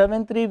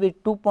 3.73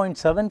 with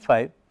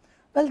 2.75,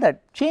 well,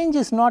 that change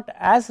is not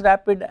as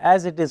rapid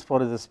as it is for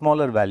the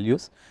smaller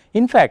values.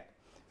 In fact,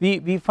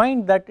 we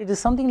find that it is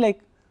something like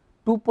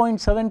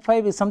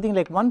 2.75 is something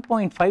like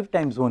 1.5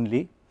 times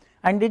only,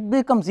 and it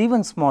becomes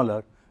even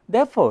smaller.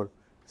 Therefore,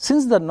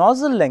 since the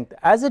nozzle length,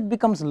 as it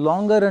becomes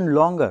longer and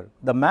longer,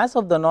 the mass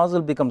of the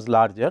nozzle becomes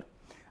larger,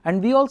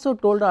 and we also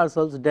told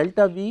ourselves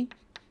delta V,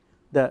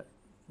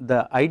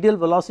 the ideal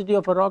velocity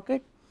of a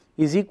rocket,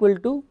 is equal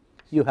to,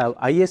 you have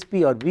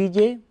ISP or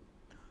Vj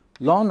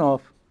ln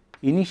of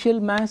initial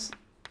mass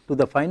to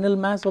the final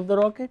mass of the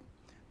rocket.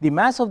 The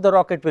mass of the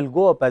rocket will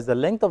go up as the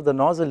length of the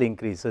nozzle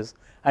increases,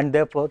 and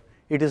therefore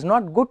it is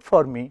not good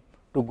for me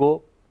to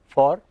go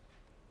for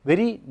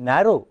very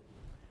narrow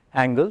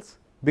angles,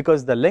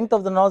 because the length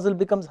of the nozzle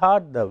becomes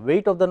hard, the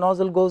weight of the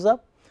nozzle goes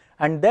up,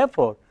 and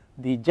therefore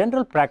the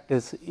general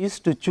practice is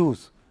to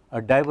choose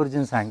a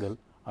divergence angle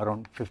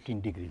around 15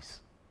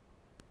 degrees.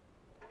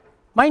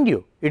 Mind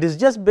you, it is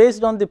just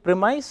based on the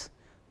premise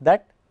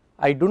that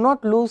I do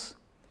not lose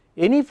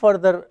any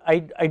further, I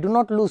do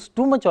not lose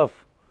too much of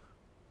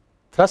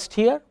thrust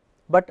here,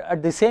 but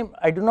at the same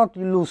I do not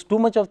lose too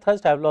much of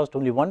thrust, I have lost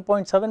only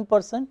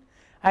 1.7%,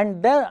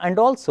 and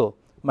also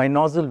my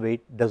nozzle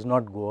weight does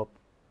not go up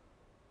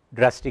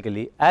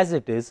drastically as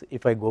it is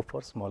if I go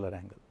for smaller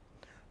angle.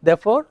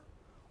 Therefore,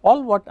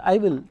 all what I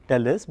will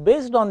tell is,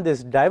 based on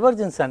this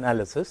divergence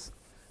analysis,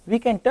 we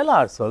can tell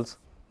ourselves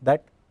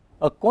that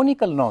a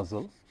conical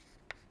nozzle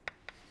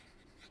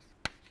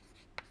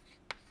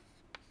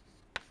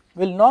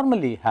will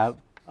normally have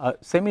a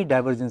semi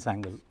divergence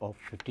angle of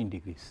 15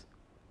 degrees.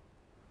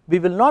 We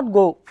will not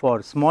go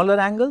for smaller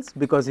angles,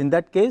 because in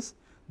that case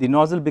the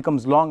nozzle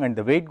becomes long and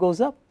the weight goes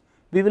up.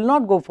 We will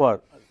not go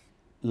for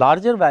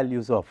larger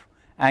values of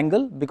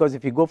angle, because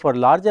if we go for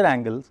larger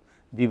angles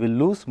we will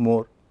lose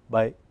more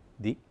by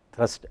the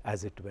thrust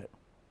as it were.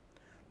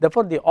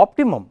 Therefore, the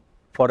optimum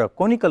for a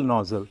conical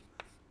nozzle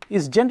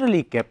is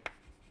generally kept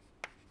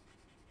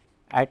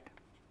at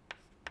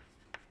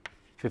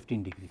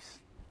 15 degrees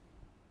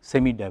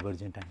semi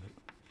divergent angle.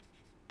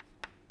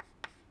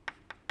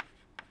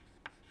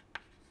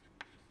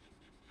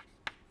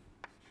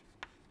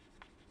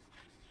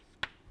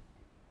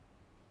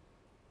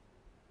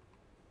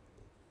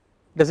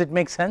 Does it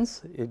make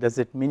sense? Does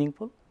it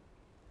meaningful?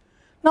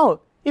 Now,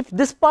 if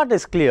this part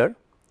is clear,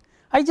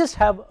 I just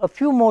have a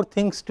few more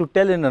things to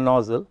tell in a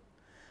nozzle.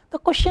 The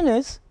question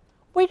is,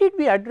 why did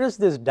we address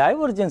this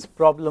divergence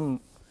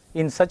problem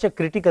in such a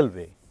critical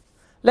way?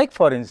 Like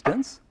for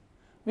instance,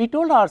 we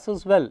told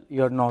ourselves, well,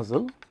 your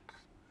nozzle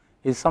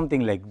is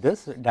something like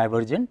this,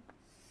 divergent,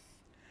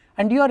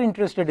 and you are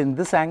interested in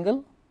this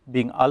angle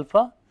being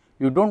alpha,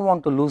 you do not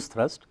want to lose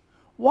thrust.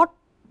 What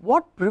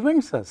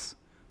prevents us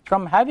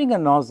from having a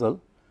nozzle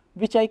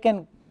which I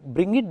can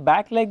bring it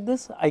back like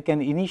this, I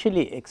can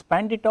initially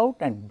expand it out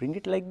and bring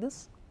it like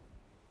this?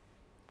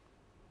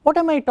 What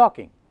am I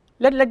talking?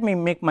 Let me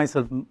make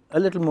myself a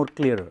little more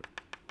clearer.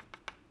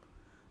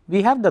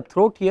 We have the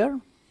throat here,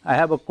 I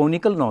have a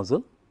conical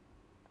nozzle.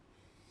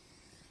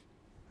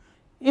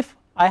 If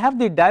I have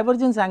the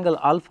divergence angle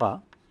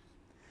alpha,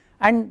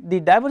 and the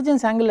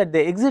divergence angle at the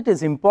exit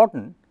is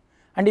important,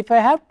 and if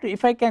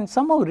I can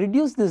somehow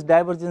reduce this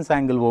divergence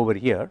angle over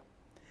here,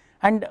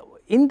 and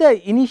in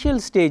the initial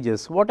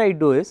stages what I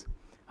do is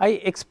I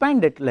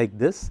expand it like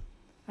this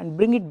and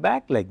bring it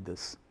back like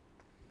this.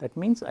 That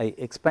means I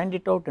expand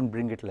it out and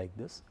bring it like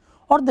this,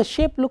 or the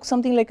shape looks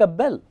something like a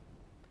bell.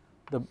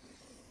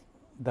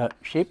 The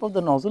shape of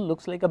the nozzle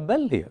looks like a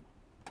bell here.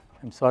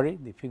 I am sorry,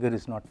 the figure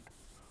is not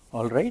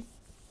all right.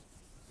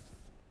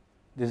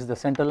 This is the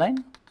center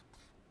line.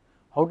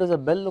 How does a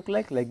bell look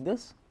like? Like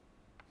this.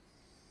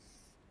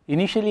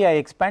 Initially I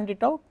expand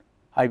it out,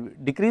 I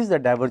decrease the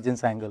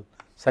divergence angle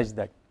such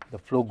that the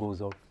flow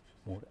goes out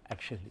more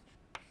axially.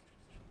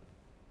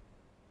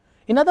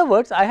 In other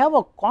words, I have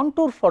a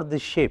contour for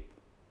this shape,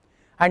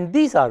 and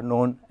these are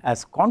known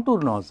as contour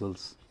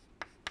nozzles.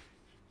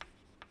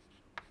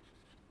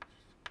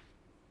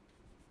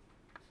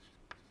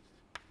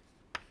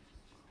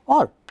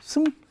 Or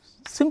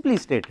simply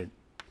stated,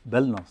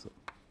 bell nozzle.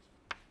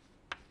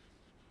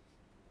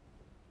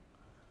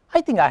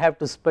 I think I have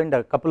to spend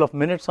a couple of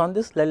minutes on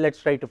this. Let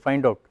us try to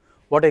find out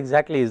what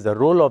exactly is the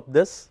role of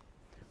this.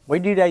 Why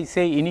did I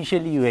say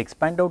initially you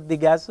expand out the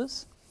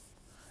gases?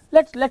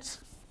 Let's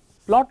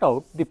plot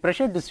out the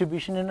pressure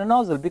distribution in a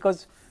nozzle,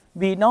 because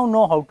we now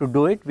know how to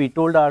do it. We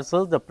told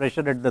ourselves the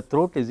pressure at the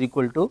throat is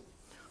equal to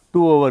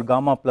 2 over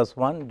gamma plus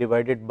 1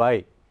 divided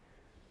by,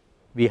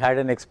 we had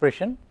an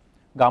expression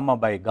gamma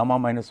by gamma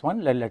minus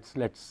 1.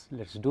 Let's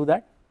do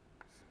that.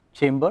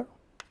 Chamber,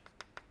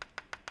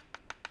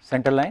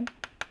 center line,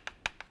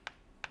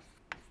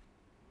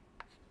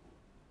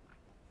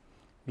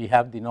 we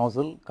have the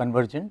nozzle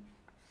convergent,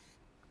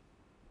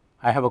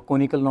 I have a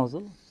conical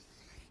nozzle.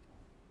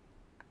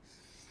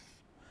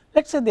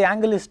 Let us say the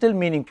angle is still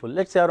meaningful,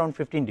 let us say around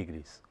 15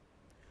 degrees.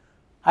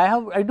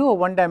 I do a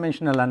one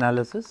dimensional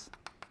analysis.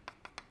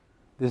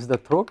 This is the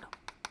throat.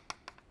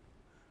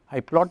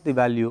 I plot the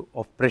value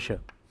of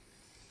pressure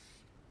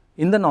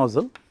in the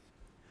nozzle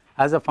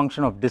as a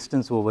function of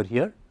distance over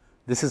here.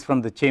 This is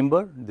from the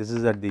chamber, this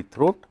is at the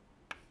throat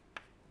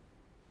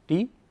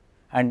T,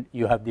 and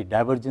you have the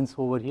divergence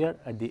over here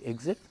at the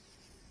exit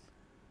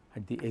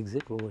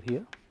over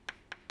here.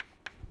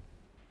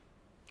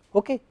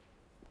 Okay.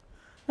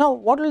 Now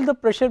what will the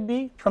pressure be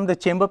from the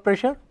chamber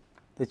pressure?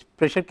 The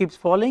pressure keeps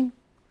falling,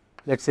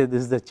 let us say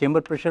this is the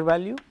chamber pressure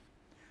value.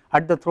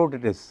 At the throat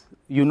it is,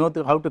 you know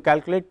how to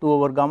calculate 2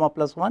 over gamma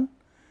plus 1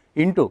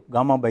 into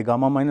gamma by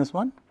gamma minus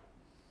 1,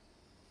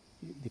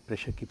 the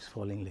pressure keeps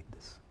falling like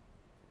this,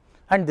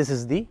 and this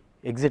is the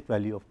exit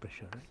value of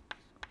pressure, right.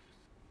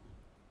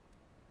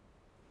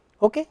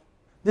 Okay.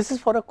 This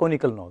is for a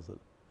conical nozzle.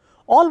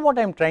 All what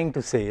I am trying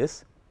to say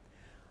is,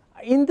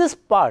 in this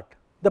part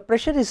the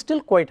pressure is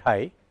still quite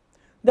high,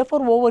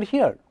 therefore over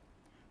here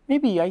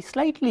maybe I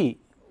slightly,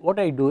 what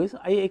I do is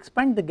I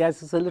expand the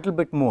gases a little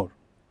bit more.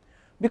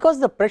 Because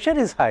the pressure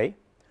is high,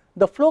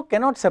 the flow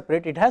cannot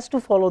separate, it has to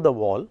follow the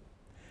wall,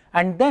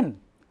 and then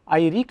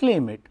I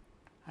reclaim it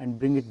and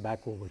bring it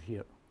back over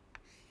here.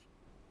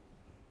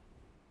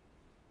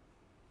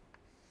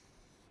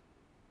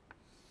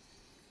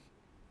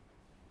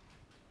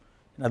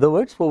 In other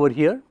words, over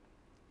here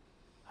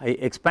I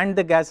expand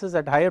the gases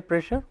at higher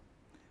pressure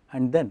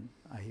and then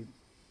I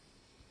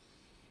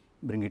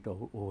bring it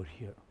over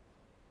here,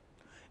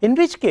 in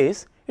which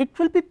case it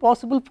will be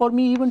possible for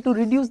me even to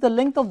reduce the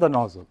length of the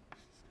nozzle,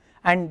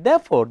 and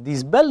therefore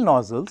these bell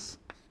nozzles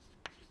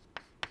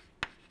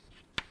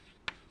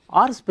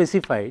are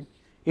specified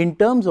in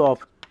terms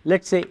of,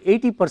 let us say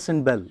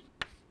 80% bell,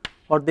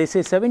 or they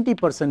say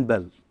 70%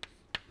 bell.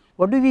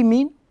 What do we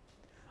mean?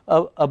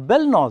 A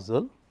bell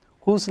nozzle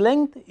whose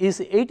length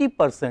is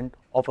 80%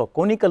 of a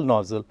conical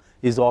nozzle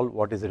is all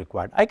what is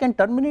required. I can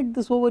terminate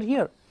this over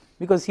here,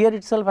 because here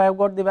itself I have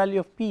got the value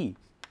of P,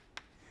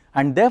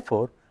 and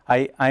therefore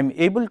I am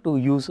able to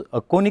use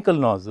a conical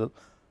nozzle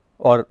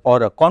or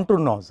a contour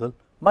nozzle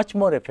much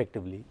more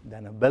effectively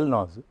than a bell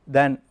nozzle,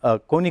 than a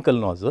conical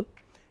nozzle.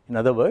 In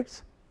other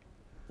words,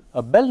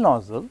 a bell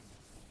nozzle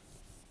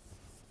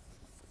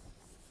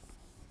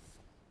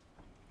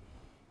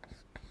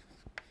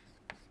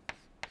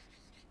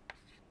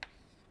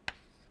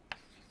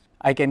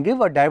I can give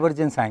a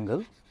divergence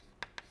angle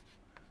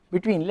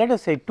between, let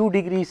us say 2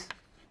 degrees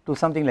to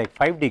something like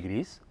 5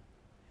 degrees.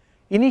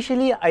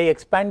 Initially I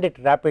expand it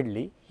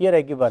rapidly, here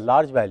I give a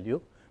large value,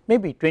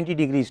 maybe 20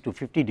 degrees to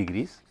 50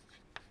 degrees,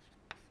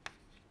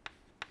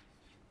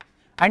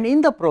 and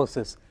in the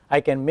process I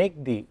can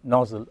make the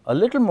nozzle a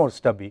little more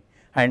stubby,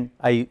 and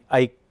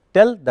I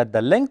tell that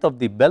the length of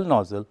the bell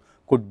nozzle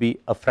could be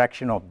a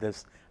fraction of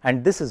this,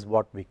 and this is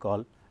what we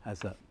call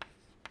as a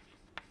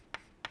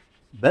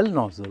bell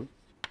nozzle.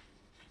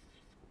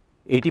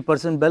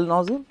 80% bell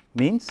nozzle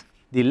means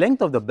the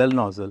length of the bell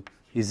nozzle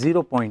is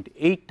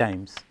 0.8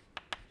 times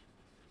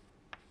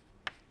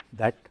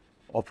that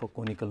of a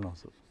conical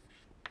nozzle.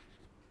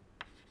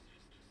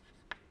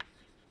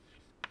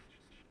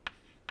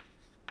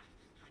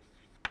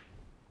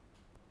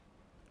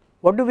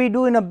 What do we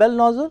do in a bell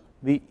nozzle?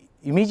 We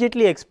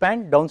immediately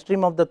expand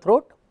downstream of the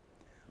throat,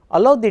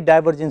 allow the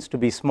divergence to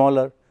be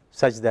smaller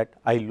such that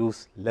I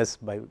lose less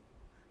by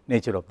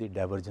nature of the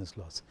divergence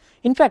loss.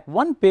 In fact,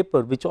 one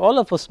paper which all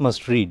of us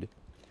must read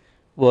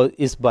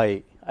is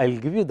by, I will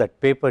give you that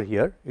paper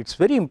here, it is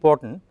very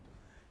important.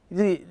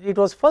 It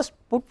was first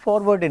put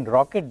forward in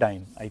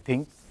Rocketdyne, I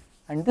think,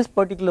 and this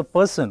particular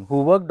person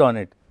who worked on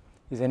it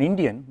is an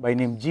Indian by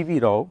name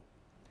G.V.R.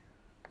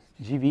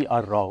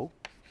 Rao.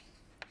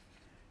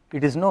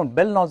 It is known,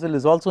 bell nozzle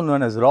is also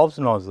known as Rao's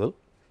nozzle,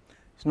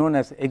 it is known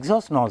as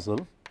exhaust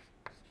nozzle,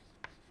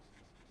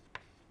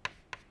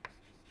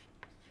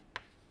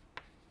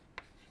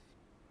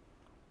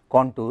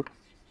 contour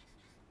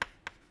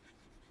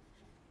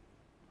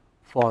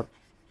for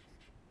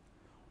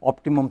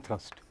optimum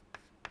thrust.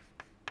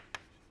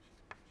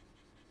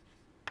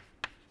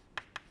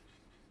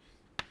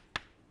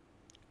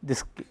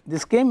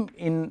 This came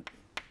in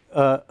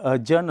a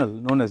journal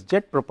known as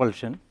Jet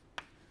Propulsion,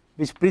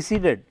 which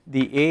preceded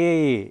the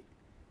AAA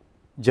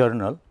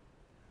journal,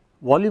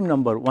 volume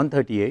number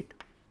 138,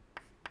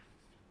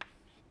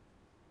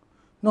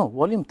 no,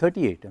 volume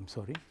 38, I am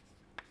sorry,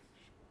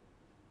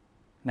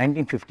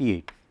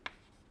 1958.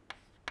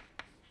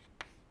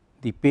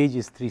 The page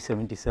is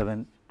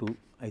 377 to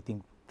I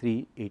think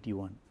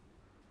 381.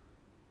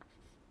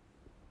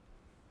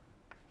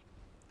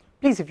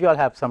 Please, if you all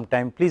have some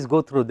time, please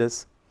go through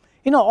this.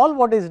 You know, all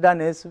what is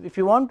done is, if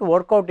you want to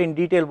work out in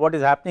detail what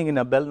is happening in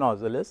a bell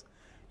nozzle is,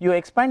 you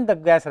expand the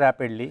gas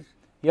rapidly,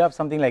 you have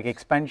something like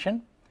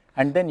expansion,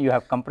 and then you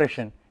have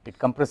compression, it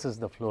compresses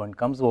the flow and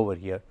comes over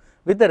here.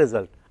 With the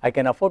result, I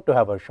can afford to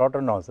have a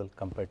shorter nozzle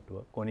compared to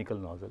a conical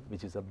nozzle,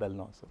 which is a bell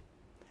nozzle.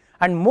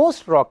 And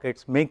most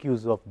rockets make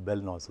use of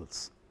bell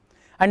nozzles.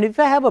 And if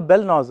I have a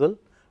bell nozzle,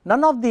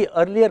 none of the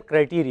earlier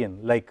criterion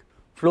like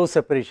flow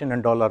separation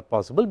and all are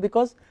possible,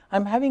 because I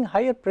am having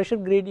higher pressure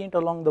gradient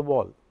along the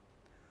wall.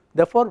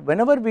 Therefore,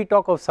 whenever we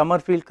talk of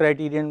Summerfield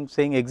criterion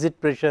saying exit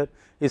pressure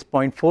is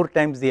 0.4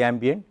 times the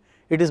ambient,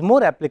 it is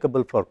more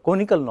applicable for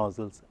conical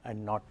nozzles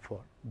and not for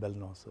bell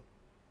nozzle.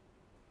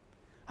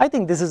 I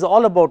think this is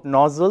all about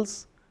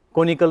nozzles,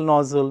 conical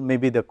nozzle,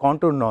 maybe the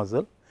contour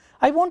nozzle.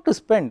 I want to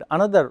spend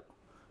another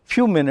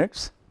few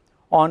minutes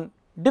on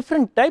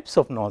different types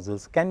of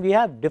nozzles. Can we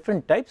have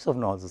different types of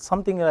nozzles?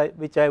 Something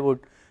which I would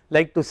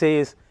like to say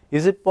is,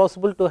 Is it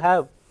possible to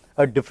have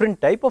a different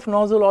type of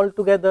nozzle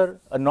altogether?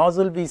 A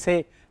nozzle we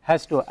say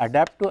has to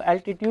adapt to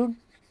altitude.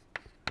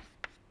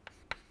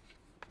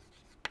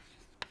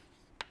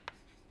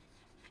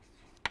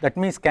 That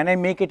means can I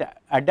make it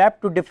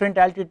adapt to different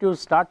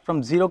altitudes, start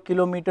from 0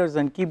 kilometers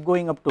and keep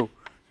going up to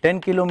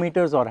 10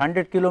 kilometers or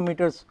 100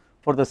 kilometers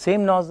for the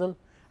same nozzle?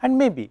 And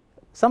maybe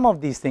some of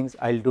these things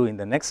I will do in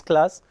the next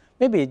class.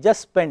 Maybe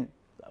just spend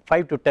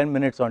 5 to 10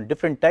 minutes on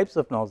different types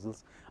of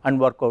nozzles and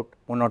work out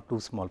 1 or 2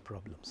 small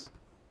problems.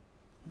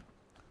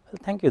 Well,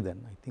 thank you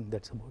then. I think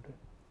that is about it.